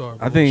World Star.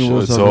 I think it Sure,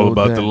 was it's a all little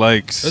about that. the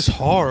likes. it's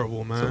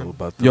horrible, It's all man.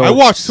 about the Yo, I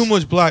watch too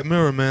much Black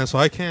Mirror, man, so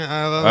I can't.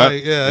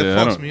 It I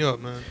fucks don't- me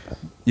up, man.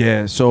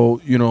 Yeah,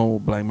 so you know,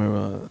 Black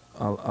Mirror,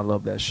 I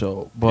love that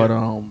show, but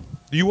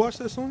Do you watch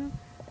that, Sonia?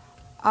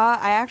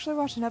 I actually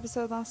watched an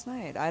episode last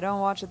night. I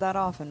don't watch it that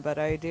often, but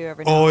I do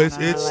every now Oh, and it's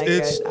then. I like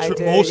it's it. I tr-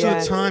 do, most yeah.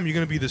 of the time you're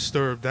gonna be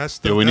disturbed. That's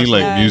the Yeah, we need that's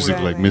like the Yeah, music,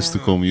 exactly, like yeah.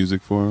 mystical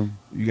music for him.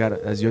 you got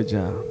it. That's your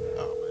job.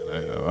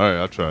 All right,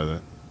 I'll try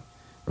that.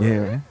 Yeah,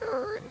 right?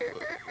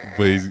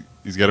 But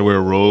he's got to wear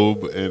a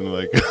robe and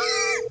like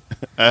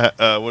what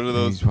are He's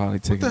those? probably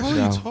What taking the a hell are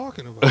you shower.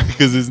 talking about?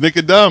 Because it's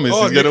Nicodemus.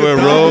 Oh, He's got to wear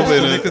a robe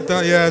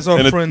Yeah, it's our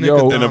and a- friend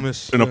yo,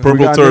 Nicodemus. and a Yeah. purple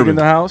We got a nigga in turban.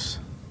 the house.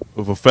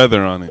 with a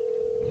feather on it.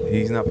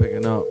 He's not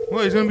picking up.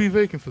 Well, he's gonna be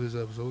vacant for this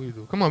episode. What do you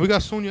do? Come on, we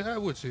got Sonia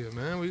Atwoods here,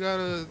 man. We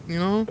gotta,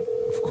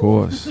 Of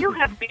course. You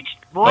have reached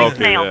voicemail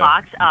Okay, yeah.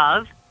 box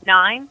of He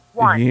ain't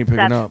picking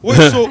 917. up.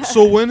 Wait,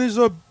 so when is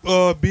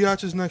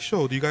Beeyotch's next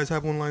show? Do you guys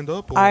have one lined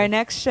up? Or? Our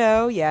next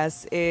show,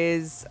 yes,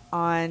 is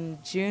on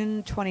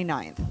June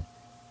 29th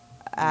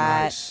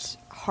at Nice.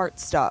 Heart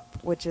Stop,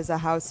 which is a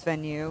house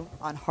venue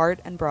on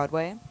Hart and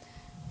Broadway.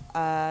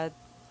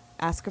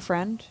 Ask a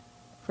friend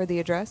for the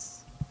address.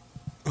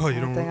 Oh, you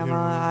I don't. think you I'm don't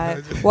on.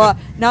 know. Well,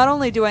 not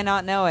only do I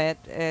not know it,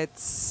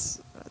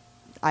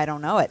 I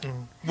don't know it.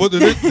 Well,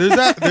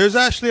 there's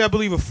actually, I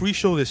believe, a free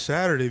show this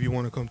Saturday if you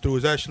want to come through.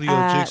 It's actually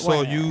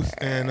Jigsaw where? Youth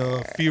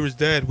and Fear is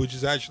Dead, which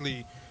is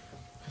actually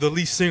the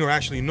lead singer.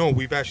 Actually, no,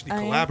 we've actually Oh,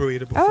 yeah?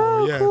 collaborated before.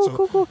 Oh, yeah, cool, so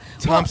cool, cool.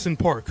 Thompson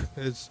Park.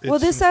 Well,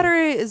 this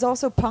Saturday is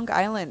also Punk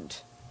Island,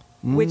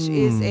 which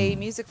is a Mm.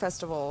 music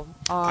festival.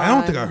 I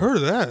don't think I on- heard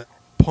of that.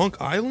 Punk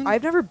Island.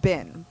 I've never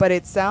been, but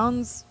it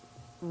sounds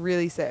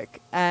really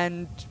sick.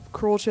 And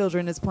Cruel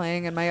Children is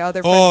playing, and my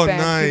other friend's Oh,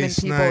 band, Human nice,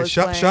 People, nice. is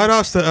playing. Shout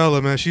outs to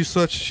Ella, man. She's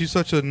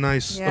such a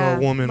nice Yeah,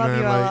 woman, love man.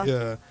 you,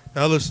 Like,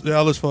 yeah,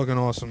 Ella's fucking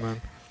awesome,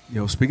 man.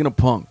 Yo, speaking of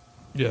punk,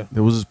 Yeah.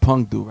 there was this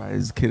punk dude, right?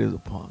 This kid is a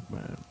punk,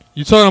 man.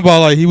 You talking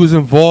about like he was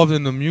involved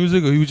in the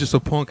music, or he was just a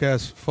punk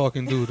ass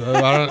fucking dude?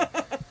 I don't,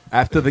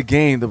 After the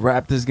game, the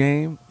Raptors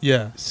game,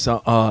 yeah.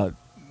 so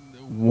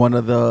one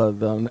of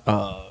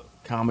the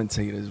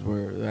commentators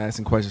were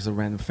asking questions of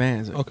random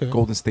fans, a Okay.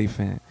 Golden State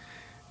fan.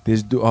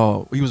 This dude,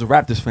 he was a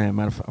Raptors fan.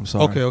 Matter of fact, I'm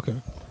sorry. Okay.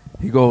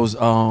 He goes,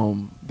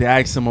 they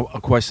asked him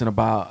a question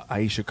about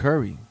Aisha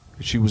Curry.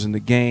 She was in the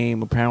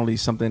game. Apparently,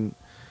 something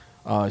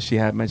she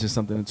had mentioned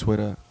something on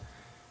Twitter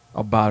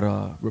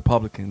about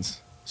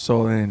Republicans.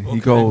 So then he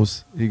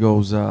goes,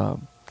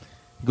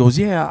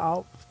 yeah,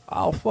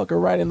 I'll fuck her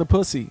right in the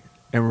pussy,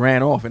 and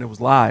ran off, and it was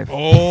live.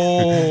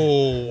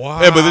 Oh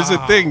wow. Yeah, but there's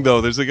a thing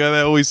though. There's a guy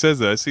that always says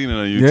that. I've seen it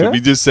on YouTube. Yeah?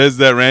 He just says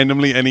that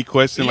randomly, any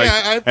question, Yeah, like,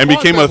 I've and thought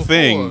became that a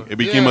thing. before. It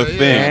became Yeah, a yeah,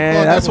 thing. I've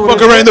thought that's that what Fuck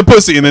before. her right in the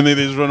pussy, and then they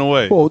just run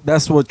away. Well,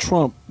 that's what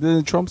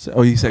didn't Trump say?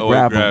 Oh, he said Oh,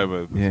 grab grab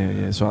him.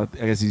 it. Yeah. So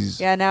I guess he's.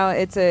 Yeah, now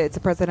it's a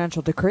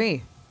presidential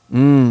decree.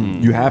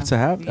 You have to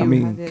have. I You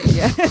mean, have to-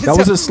 yeah. that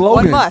was a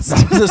slogan. One must.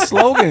 That was a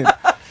slogan.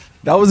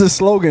 That was a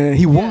slogan, and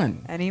he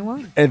won. And he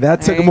won. And that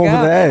took There him you over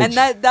go. the edge.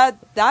 And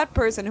that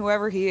person,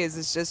 whoever he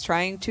is just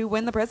trying to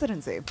win the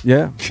presidency.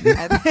 Yeah.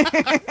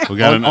 We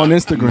got On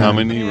Instagram. How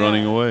many Yeah.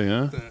 running away?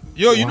 Huh?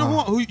 Yo, you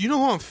Wow. know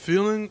who I'm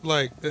feeling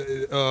like,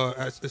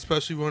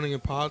 especially running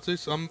in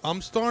politics.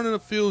 I'm starting to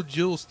feel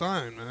Jill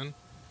Stein, man.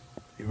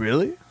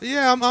 Really?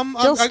 Yeah,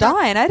 Jill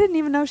Stein. I didn't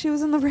even know she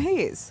was in the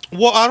race.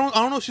 Well, I don't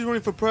know if she's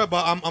running for prep,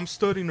 but I'm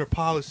studying her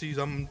policies.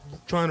 I'm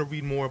trying to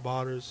read more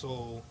about her.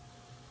 So.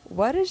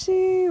 What is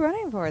she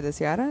running for this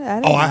year? I don't Oh,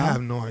 know. I have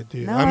no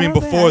idea. No, I I mean,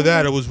 don't think- before I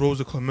that, don't it was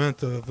Rosa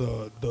Clemente of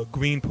the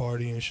Green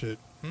Party and shit.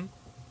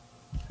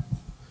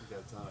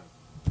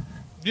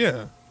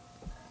 Yeah.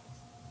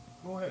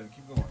 Go ahead,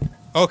 keep going.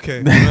 Okay.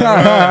 All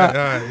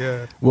right,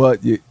 yeah. What?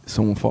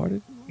 Someone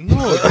farted?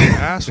 No, you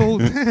asshole.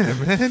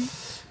 Damn, man.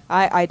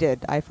 I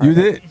did. I You farted.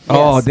 did? Yes.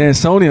 Oh, damn,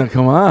 Sonia,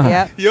 come on.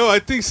 Yep. Yo, I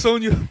think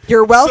Sonia.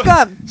 You're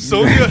welcome.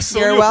 Sonia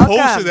You're welcome.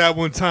 posted that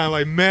one time,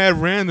 like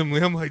mad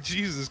randomly. I'm like,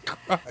 Jesus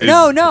Christ.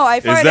 No, I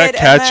farted. Is that and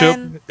ketchup?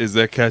 then Is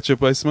that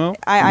ketchup I smell?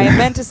 I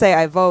meant to say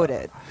I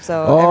voted.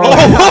 So Oh.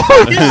 everyone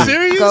Oh, are you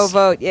serious? go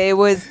vote. Yeah, it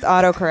was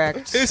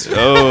autocorrect. It's,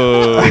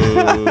 Oh.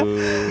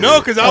 no,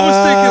 because I was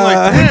thinking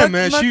like, damn,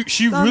 man, Look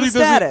she on really the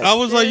doesn't. status. I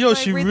was like, yo, Like,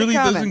 she read the really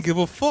doesn't comments. give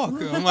a fuck.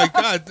 I'm like,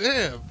 God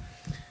damn.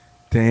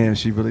 Damn,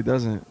 she really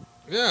doesn't.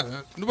 Yeah,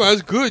 but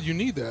that's good. You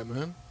need that,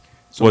 man.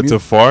 So What, you- to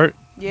fart?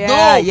 Yeah, No,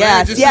 man,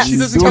 yes, just yes. that she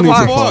doesn't You give don't a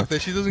need to fuck. fuck.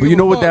 That she doesn't But give you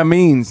know a what fuck. that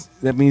means?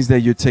 That means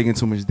that you're taking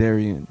too much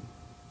dairy in.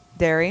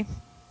 Dairy.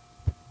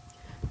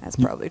 That's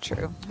probably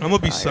true. I'm gonna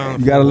be silent.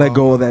 You gotta let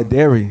go of that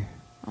dairy.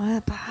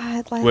 But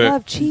I Wait.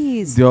 love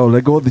cheese. Yo,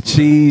 let go of the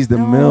cheese, the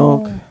No.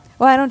 milk.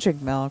 Well, I don't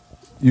drink milk.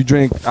 You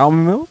drink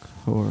almond milk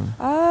or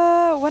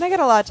When I get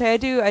a latte,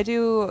 I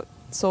do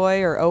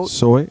soy or oat.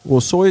 soy?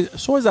 Well,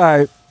 soy's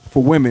alright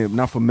for women,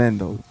 not for men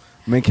though.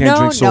 Men can't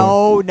drink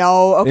soy.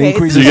 No. Okay,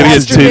 Increases is You're gonna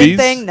this get estrogen titties?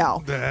 thing?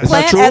 No. That's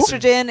Plant not true?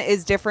 estrogen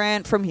is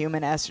different from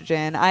human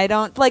estrogen. I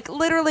don't like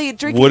literally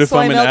drinking What if soy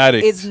I'm an milk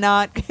addict? is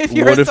not. If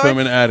you're What a if soy, I'm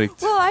an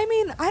addict? Well, I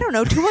mean, I don't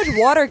know. Too much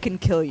water can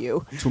kill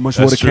you. Too much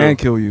That's water true. can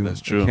kill you.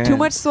 That's true. It can. Too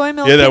much soy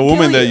milk. Yeah, that can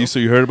woman kill that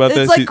you heard about It's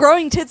that. like she-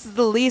 growing tits is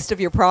the least of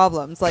your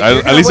problems. Like I- you're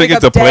at gonna least I wake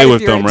get up to play dead if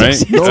with you're them,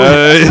 right?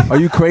 addicted. Are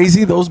you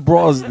crazy? Those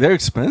bras, they're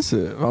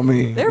expensive. I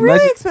mean, They're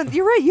really expensive.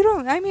 You're right. You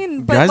don't. I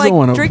mean, but Guys don't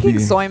wanna like drinking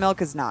be- soy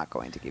milk is not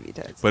going to give you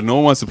tits. But no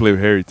one wants to play with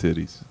hairy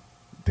titties.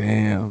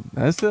 Damn,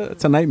 that's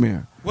a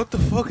nightmare. What the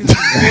fuck is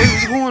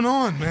what's going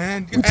on,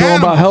 man? We're talking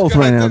about health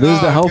right now. This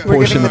is the health We're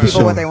portion giving the of the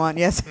people show. what they want.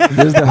 Yes.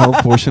 There's the health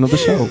portion of the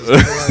show.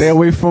 Stay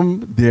away from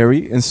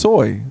dairy and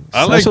soy,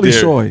 I like especially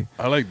dairy. soy,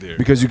 I like dairy.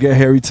 because you get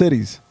hairy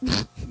titties.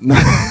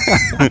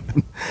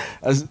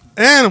 That's-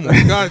 Animal.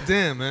 God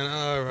damn, man.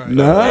 All right.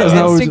 Nah, All right. that's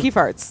not and what stinky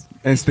farts.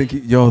 and stinky.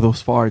 Yo,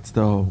 those farts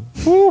though.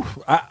 Whew.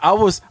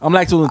 I'm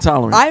lactose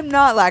intolerant. I'm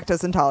not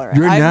lactose intolerant.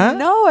 You're not?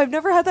 No, I've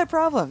never had that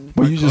problem.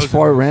 but you just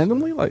fart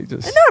randomly, like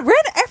just. No,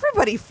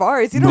 everybody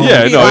farts. You don't No.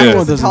 have to be Yeah, no, yeah. lactose Everyone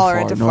doesn't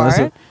intolerant to fart. No, that's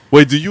fart.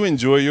 Wait, do you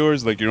enjoy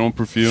yours, like your own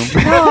perfume?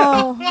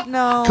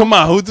 No. Come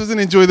on, who doesn't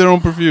enjoy their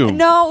own perfume?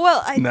 No,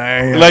 well,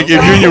 Nah. Like if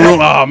you're in your room,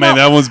 oh man,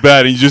 that one's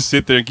bad, and you just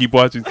sit there and keep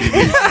watching TV.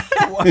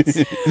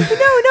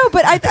 no,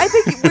 but I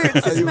think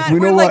we're systematic. We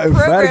know we're what like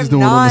Emphatic's programmed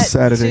doing on a not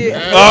Saturday.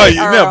 to Oh, enjoy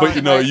you our know, own, but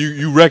you know, right?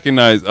 you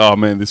recognize, oh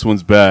man, this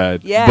one's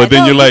bad. Yeah, but then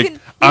no, you're you like, can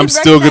I'm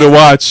still gonna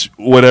recognize watch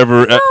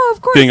whatever No,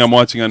 of course. thing I'm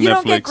watching on You Netflix.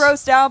 don't get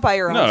grossed out by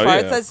your own No,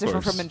 farts. yeah, That's of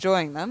different course. from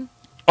enjoying them.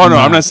 Oh no,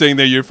 I'm not saying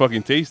that you're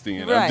fucking tasting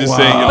it. Right. I'm just Wow.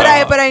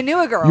 saying. But I knew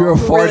a girl. You're a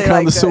who fart really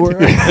liked connoisseur.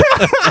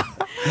 it.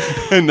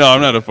 No,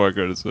 I'm not a fart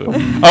connoisseur.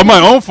 Of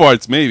my own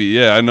farts, maybe.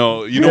 Yeah, I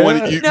know. You know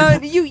what? You,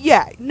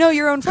 No,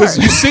 your own because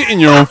farts. you sit in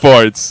your own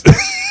farts.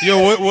 Yo,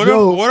 what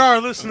Yo. are our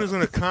listeners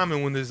gonna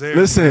comment when this airs?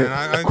 Listen,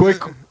 man?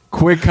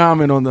 quick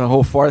comment on the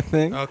whole fart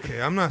thing.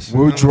 Okay, I'm not. We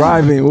were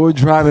I'm-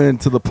 driving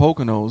to the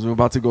Poconos. We were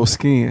about to go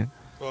skiing.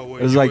 Oh, wait,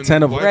 There's you like and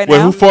 10 of what? them. Right Wait,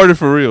 now? who farted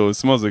for real? It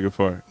smells like a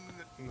fart.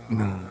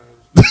 No.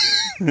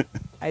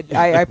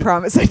 I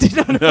promise I did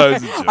not know. No,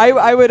 it's a joke.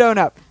 I would own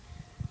up.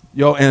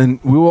 Yo, and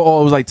we were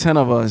all, it was like 10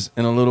 of us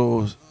in a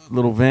little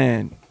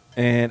van,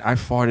 and I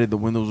farted. The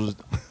windows was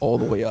all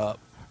the way up.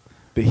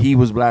 The heat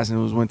was blasting.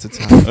 It was winter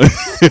time.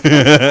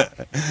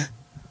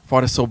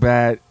 Farted so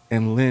bad,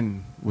 and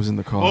Lynn was in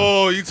the car.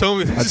 Oh, you told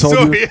me this I told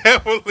story. you. Yeah,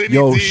 well, Liddy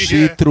Yo, D,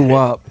 she yeah. threw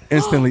up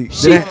instantly.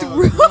 She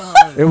threw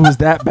It was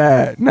that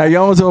bad. Now,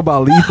 y'all want to talk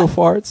about lethal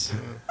farts?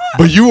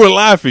 But you were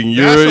laughing.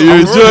 You're That's what you're I'm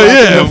enjoying.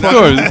 laughing Yeah, of about.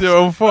 course. It's your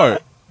own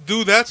fart.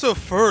 Dude, that's a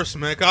first,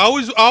 man. 'Cause I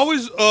always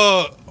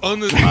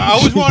wanted to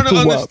Threw up.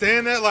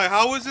 understand that. Like,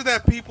 how is it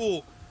that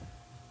people?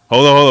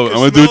 Hold on. I'm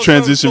gonna do a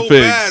transition so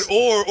phase. bad,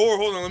 or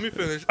hold on, let me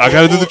finish. I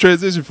gotta do Or- the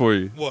transition for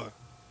you. What?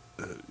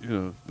 You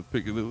know, the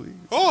pick of the league.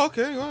 Oh,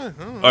 okay, go ahead.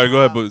 All right, go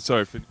ahead. But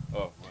sorry.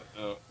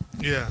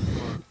 Yeah,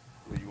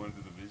 You want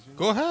to do the vision?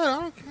 go ahead. I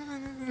don't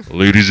care.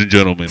 Ladies and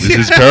gentlemen, this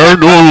is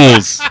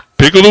Paranormal's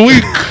pick of the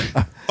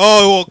week.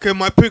 Oh, okay.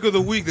 My pick of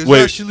the week. There's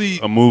Wait, actually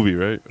a movie,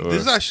 right? Or-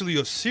 there's actually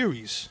a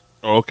series.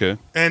 oh, okay.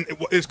 And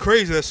it's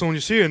crazy that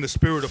Sonia's here in the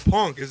spirit of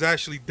punk is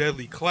actually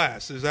Deadly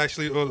Class. It's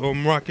actually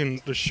I'm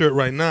rocking the shirt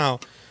right now.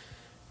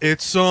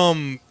 It's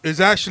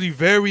actually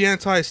very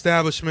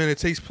anti-establishment. It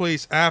takes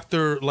place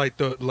after right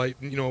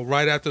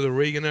after the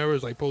Reagan era,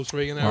 it's like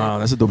post-Reagan era. Wow,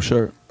 that's a dope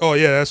shirt. Oh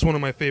yeah, that's one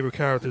of my favorite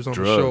characters on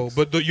the show. Drugs.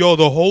 But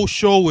the whole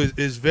show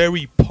is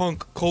very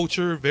punk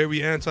culture,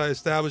 very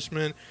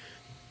anti-establishment.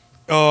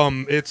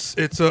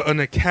 It's an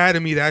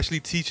academy that actually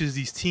teaches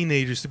these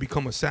teenagers to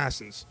become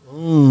assassins.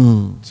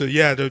 So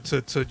yeah,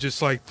 to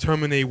just like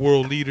terminate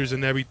world leaders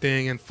and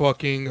everything, and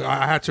fucking.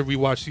 I had to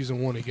rewatch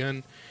season 1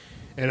 again,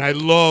 and I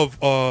love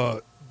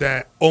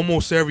that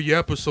almost every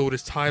episode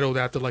is titled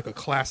after like a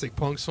classic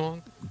punk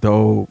song.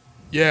 Dope.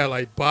 Yeah,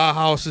 like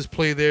Bauhaus's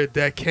play there.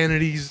 Dead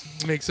Kennedy's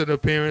makes an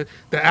appearance.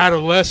 The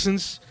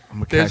Adolescents.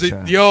 I'm gonna catch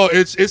that. Yo,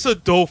 it's a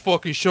dope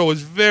fucking show.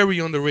 It's very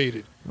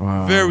underrated.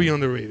 Wow. Very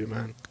underrated,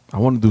 man. I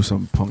want to do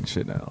some punk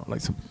shit now,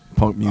 like some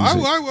punk music.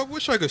 I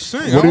wish I could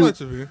sing. What I do would like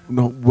to be.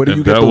 No, where do And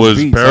you get that those was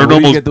beats? Like, where do you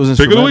Paranormal's get those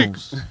pick of the week.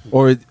 instrumentals?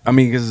 Or I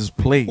mean, because it's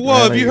played. Well,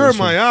 right? if Like, you heard it's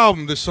my from-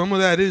 album, there's some of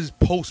that is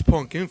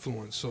post-punk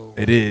influence. So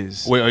it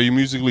is. Wait, are you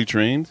musically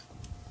trained?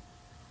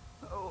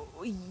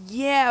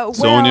 Yeah, well,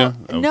 Sonia?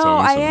 I'm no,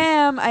 sorry, I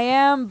Sonia.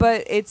 am,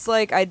 but it's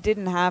like I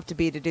didn't have to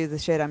be to do the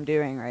shit I'm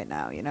doing right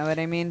now. You know what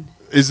I mean?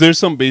 Is there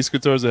some bass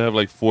guitars that have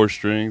like 4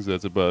 strings?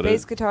 That's about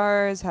Bass it.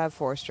 guitars have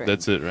 4 strings.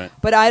 That's it, right?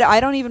 But I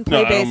don't even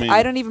play No, I don't bass. mean-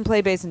 I don't even play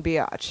bass in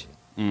Beeyotch.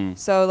 Mm.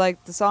 So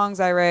like the songs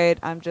I write,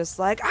 I'm just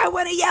like I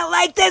want to yell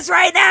like this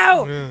right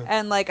now, Yeah.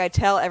 and like I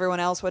tell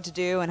everyone else what to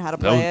do and how to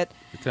That play was- it.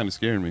 It kind of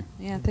scared me.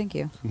 Yeah, thank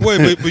you.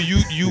 wait, but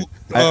you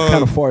I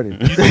kind of farted.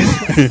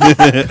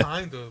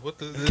 kind of what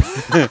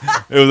the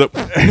It was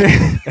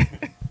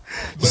a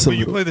But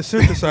you play the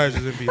synthesizers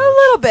in Beeyotch. A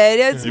little bit.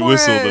 It's You more.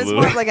 whistled a It's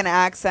little. more of like an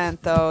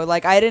accent, though.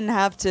 Like I didn't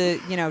have to,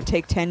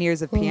 take 10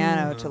 years of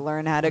piano to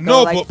learn how to go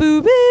No, like but-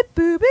 boo beep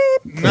boo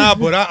beep. Nah,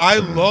 but I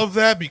love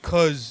that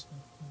because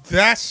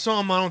that's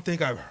something I don't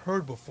think I've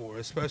heard before,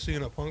 especially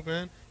in a punk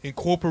band,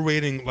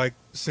 incorporating like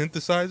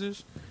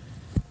synthesizers.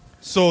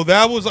 So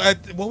that was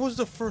what was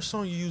the first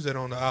song you used that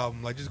on the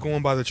album? Like just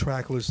going by the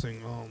track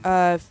listing.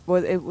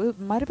 Well, it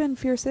might have been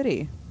Fear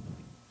City.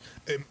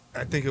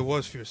 I think it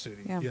was Fear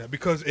City. Yeah. Yeah,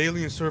 because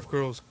Alien Surf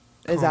Girls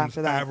Is comes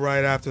after that.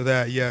 right after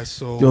that. Yes.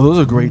 So Yo, those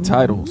are great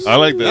titles. I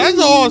like that. that's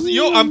awesome.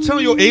 Yo, I'm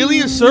telling you,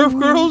 Alien Surf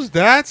Girls.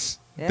 That's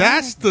Yeah.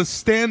 the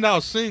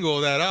standout single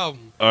of that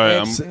album. All right,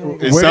 It's- it Where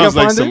sounds can I like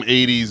find some it?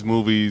 80s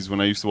movies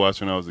when I used to watch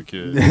when I was a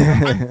kid.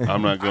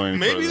 I'm not going.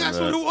 Maybe further that's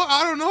than what that. it was.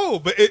 I don't know,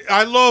 but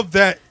I love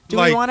that. Do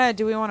like,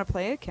 we wanna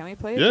play it? Can we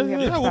play it? Yeah, Do we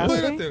have yeah, the Yeah, we'll play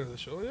it capacity? at the end of the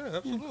show. Yeah,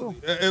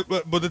 absolutely.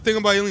 cool. But the thing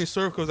about Alien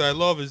Surf Girls I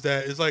love is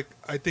that it's like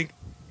I think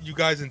you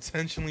guys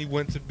intentionally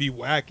went to be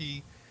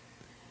wacky,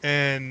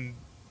 and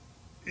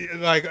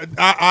like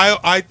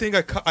I think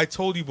I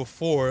told you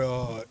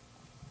before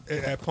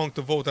at Punk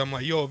the Vote, I'm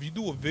like, yo, if you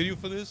do a video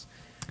for this,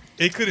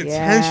 it could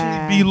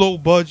intentionally be low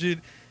budget.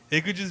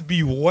 It could just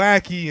be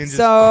wacky and just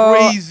So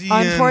crazy.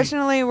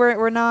 unfortunately,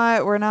 we're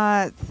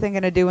not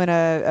thinking of doing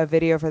a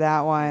video for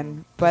that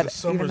one. But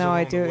even though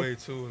I do, way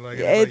too. Like,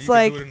 it's you can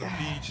like do it in the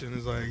beach, and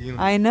it's like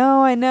I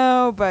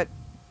know, but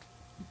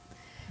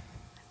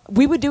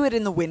we would do it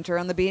in the winter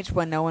on the beach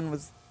when no one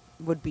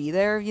would be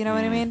there. You know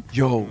what I mean?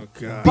 Yo, Oh,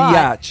 God.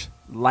 Beeyotch,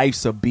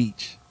 life's a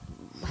beach.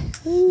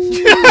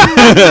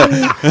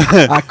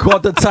 I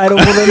caught the title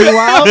for the new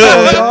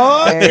album,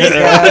 dog. There you go.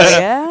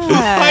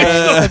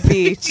 Yeah, it's a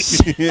beach.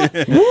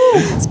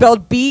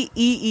 Spelled Beech.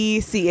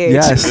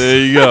 Yes. There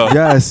you go.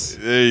 Yes.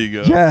 There you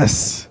go.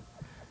 Yes.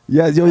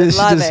 Yes. Yo, this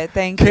Love just it.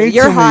 Thank you. came to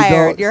You're me,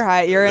 hired. dog. You're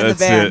hired. You're in the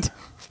That's band.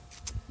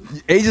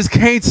 It just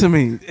came to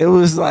me. It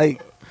was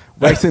like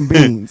rice and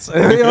beans.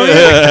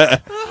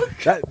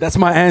 That's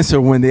my answer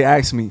when they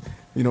ask me.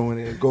 When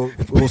it goes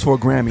for a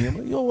Grammy. I'm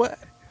like, yo, what?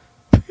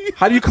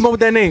 How do you come up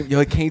with that name? Yo,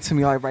 it came to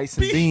me like rice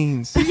and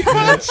beans.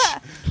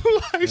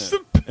 Life's a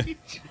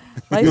beach.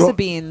 Life's Yo. a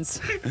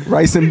beans.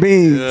 Rice and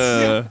beans.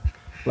 Yeah.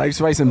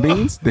 Life's rice and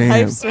beans? Damn.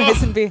 Life's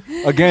rice and beans.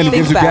 Again, it Think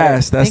gives you about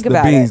gas. it. That's Think the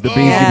about beans. it. The beans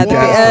Yeah, give you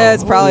gas.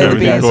 it's probably the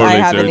Everything beans. I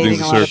correlates, have been everything's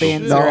eating a a lot of circle.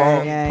 beans. No,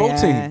 Right? Yeah,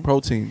 protein. yeah.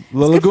 Protein. It's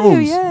good for you,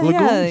 Legumes. Yeah,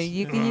 Legumes.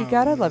 yeah. You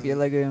gotta love your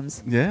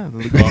legumes. Yeah, the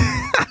legumes.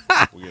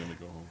 We're gonna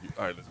go home.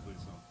 All right, let's play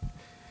some.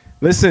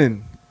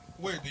 Listen.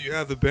 Wait, do you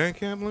have the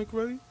Bandcamp link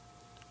ready?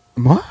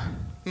 What?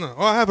 No.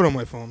 Oh, I have it on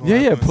my phone.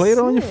 Yeah, play it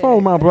on your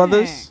phone, my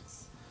brothers.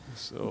 Thanks.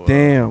 So,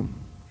 Damn.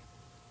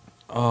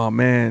 Oh,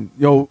 man.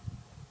 Yo,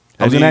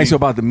 I was going to ask you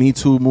about the Me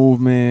Too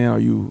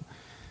movement.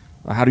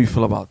 How do you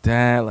feel about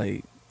that?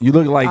 Like, you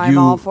look like I'm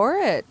all for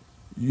it.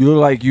 you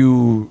look like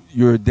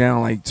you're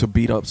down like to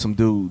beat up some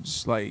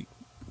dudes. Like,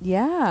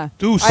 Yeah.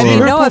 Dude, I see mean,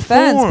 her no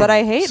offense, perform. but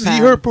I hate see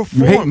men. her you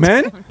perform. hate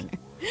men?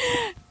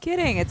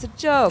 Kidding. It's a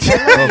joke.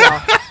 I love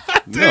y'all.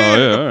 no,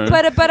 yeah, all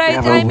right. But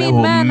Yeah, I mean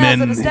well, men as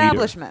men an hater.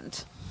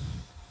 establishment.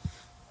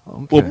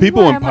 Okay. Well,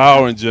 people Why in am I-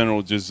 power in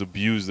general just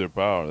abuse their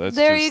power. That's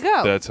There just, you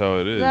go. That's how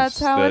it is. That's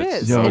how it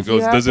is. Yo. How If it you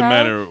goes. have Doesn't power-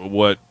 matter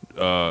what.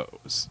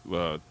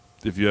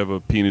 If you have a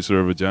penis or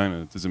a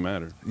vagina, it doesn't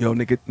matter. Yo,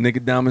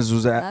 Nick Diamonds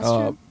was That's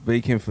true.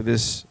 vacant for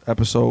this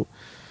episode.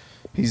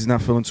 He's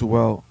not feeling too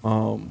well.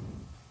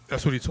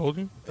 That's what he told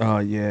you?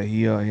 Yeah,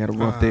 he had a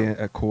rough day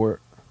at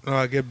court.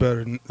 Get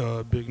better,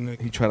 Big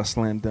Nick. He tried to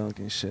slam dunk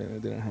and shit.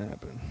 It didn't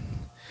happen.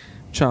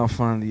 I'm trying to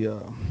find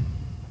the.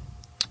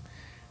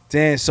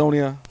 Damn,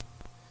 Sonia.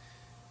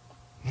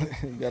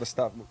 You gotta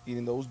stop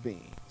eating those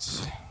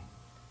beans.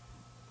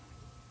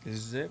 This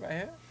is it right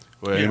here.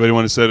 Wait, anybody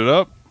want to set it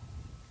up?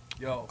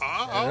 Yo,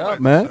 I'll set it like up,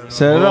 man. to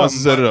Set it Who up. wants to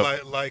set it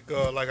up?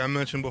 Like I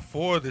mentioned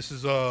before, this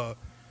is to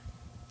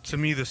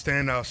me the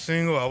standout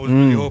single. I was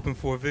really hoping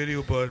for a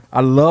video, but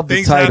I love the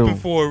things title.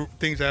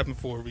 happen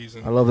for a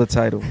reason. I love the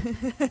title.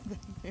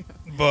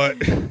 But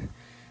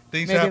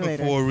things Maybe happen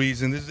later. for a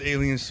reason. This is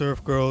Alien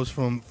Surf Girls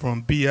from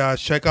Beeyotch.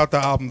 Check out the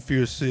album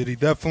Fear City.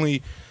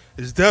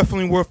 It's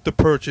definitely worth the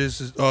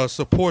purchase.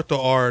 Support the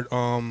art.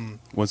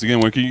 Once again,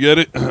 where can you get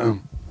it?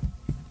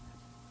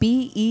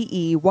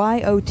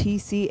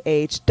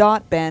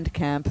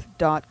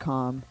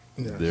 BEEYOTCH.bandcamp.com.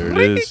 There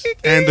it is.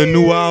 And the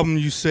new album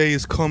you say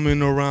is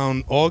coming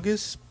around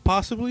August,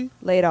 possibly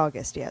Late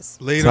August, yes.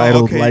 later.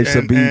 Titled Okay, Life's a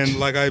and, Beach. and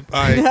like I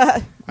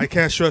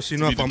can't stress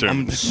enough. I'm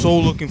determined. so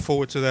looking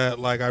forward to that.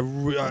 Like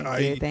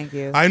Thank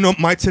you. I know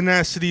my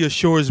tenacity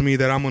assures me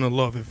that I'm gonna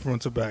love it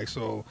front to back.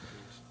 So,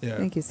 yeah.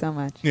 Thank you so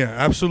much. Yeah,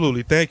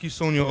 absolutely. Thank you,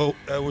 Sonia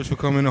Edwards, for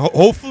coming.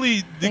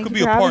 Hopefully, there Thank could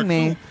you be a for part having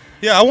two. me.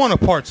 Yeah, I want a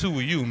part two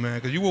with you, man,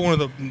 because you were one of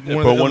the But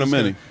one of illest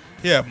many. that-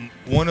 Yeah,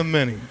 one of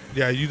many.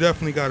 Yeah, you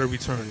definitely got to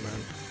return, man.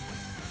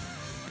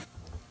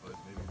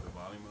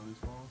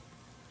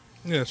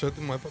 Yeah, so I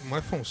think my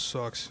phone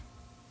sucks.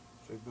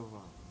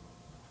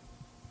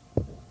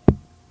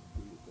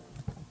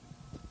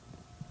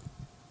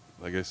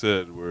 Like I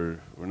said, we're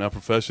not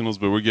professionals,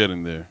 but we're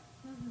getting there.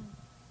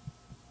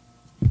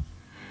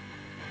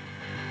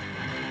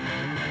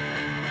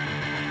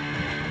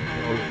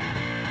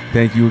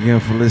 Thank you again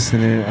for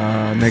listening.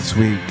 Next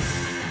week,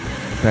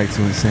 back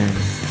to Insanity.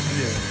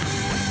 Yeah.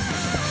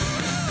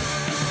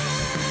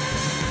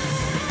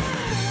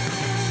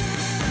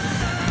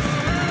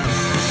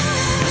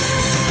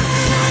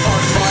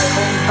 On my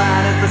home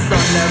planet, the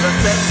sun never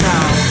sets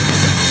now.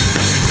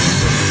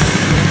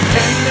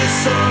 In this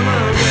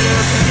summer, get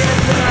up and get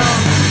down.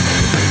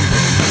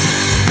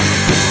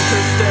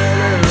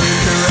 Interstellar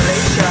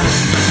interrelation.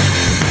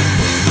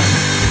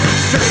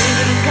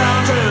 Strange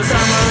encounters,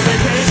 summer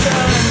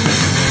vacation.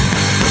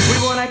 We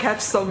wanna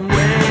catch some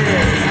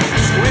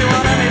waves. We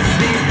wanna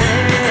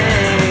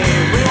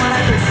misbehave. We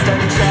wanna twist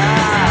and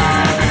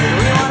shout.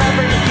 We wanna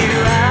freak you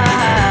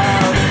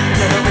out.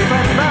 Never be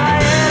frightened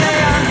by any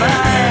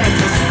unbind.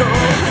 Just go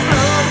with the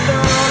flow, the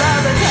roll of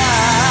the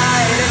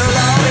tide. It'll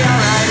all be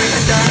alright. We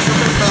can dance with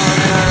the sun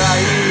in our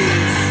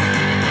eyes.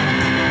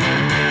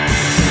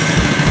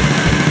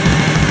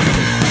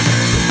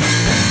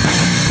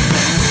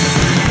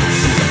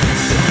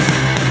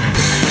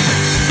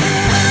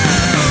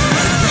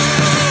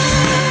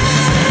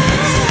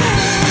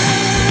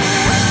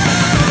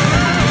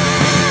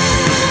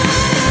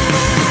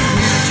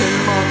 Mutant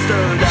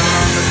monster down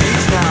on the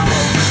beach now.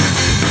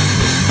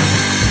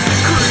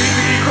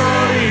 Creepy,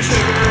 crawly,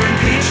 shivering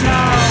peach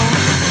now.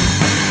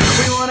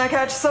 We wanna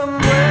catch some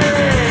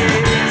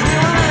waves. We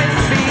wanna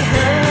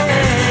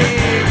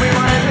misbehave. We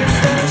wanna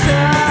twist and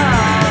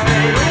shout. We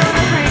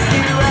wanna freak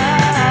you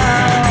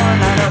out.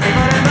 Not a big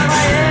one in my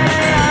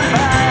alien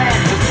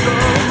mind. Just go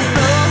with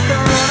the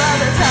roll of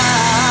the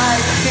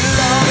tide.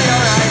 It'll all be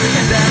alright. We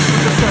can dance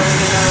with the sun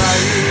in our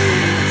eyes.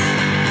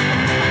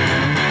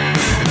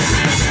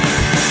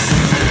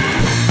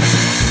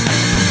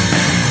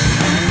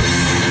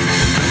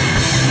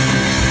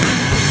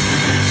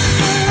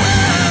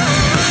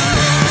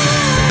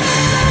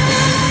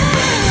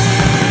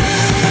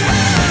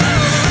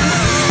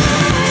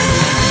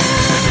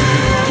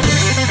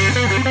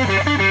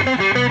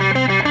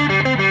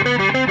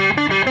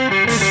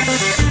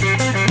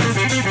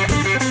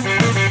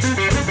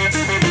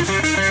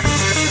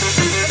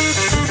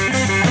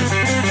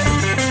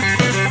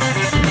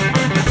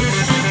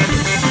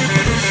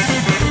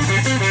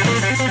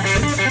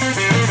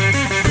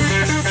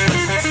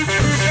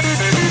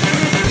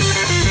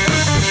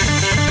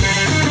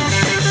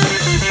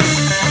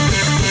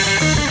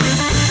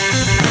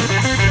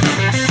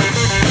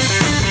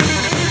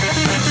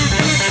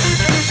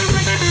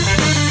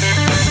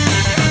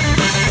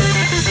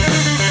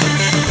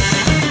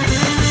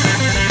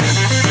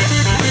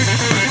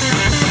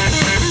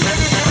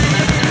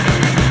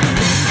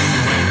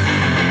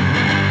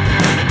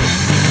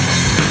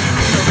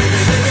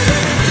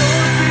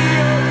 Don't be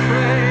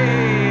afraid.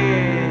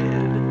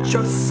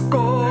 Just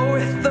go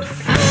with the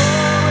flow,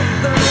 with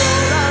the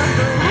roll of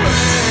the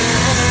waves.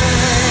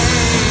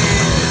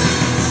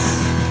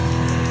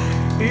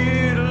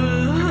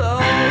 It'll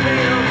all be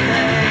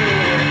okay.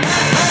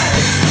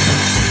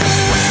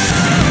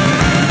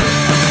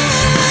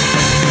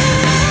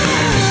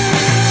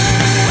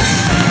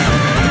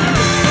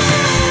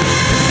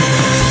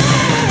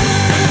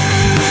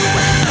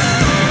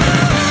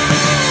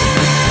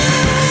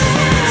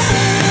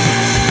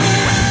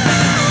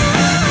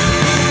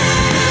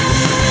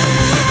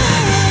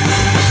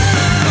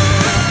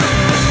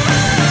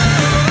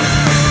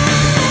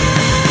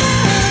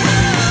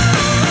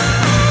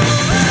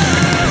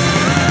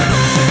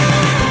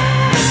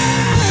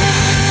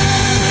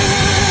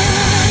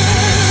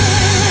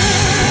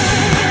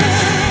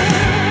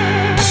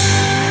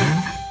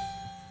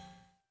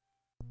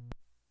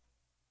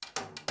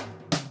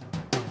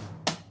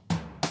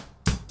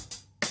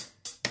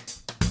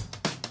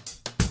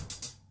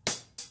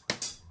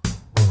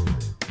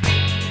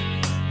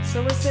 So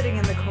we're sitting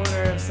in the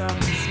corner of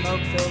some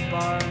smoke-filled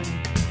bar, and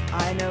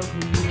I know who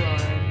you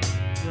are.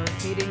 You're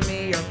feeding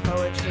me your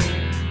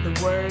poetry. The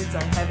words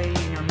are heavy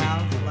in your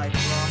mouth like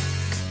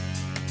rocks.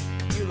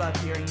 You love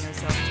hearing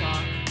yourself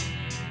talk,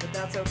 but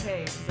that's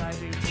okay, because I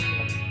do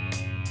too.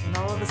 And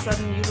all of a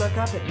sudden you look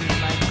up at me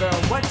like,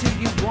 girl, what do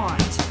you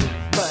want?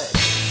 But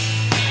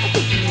I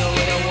think you know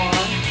what I want.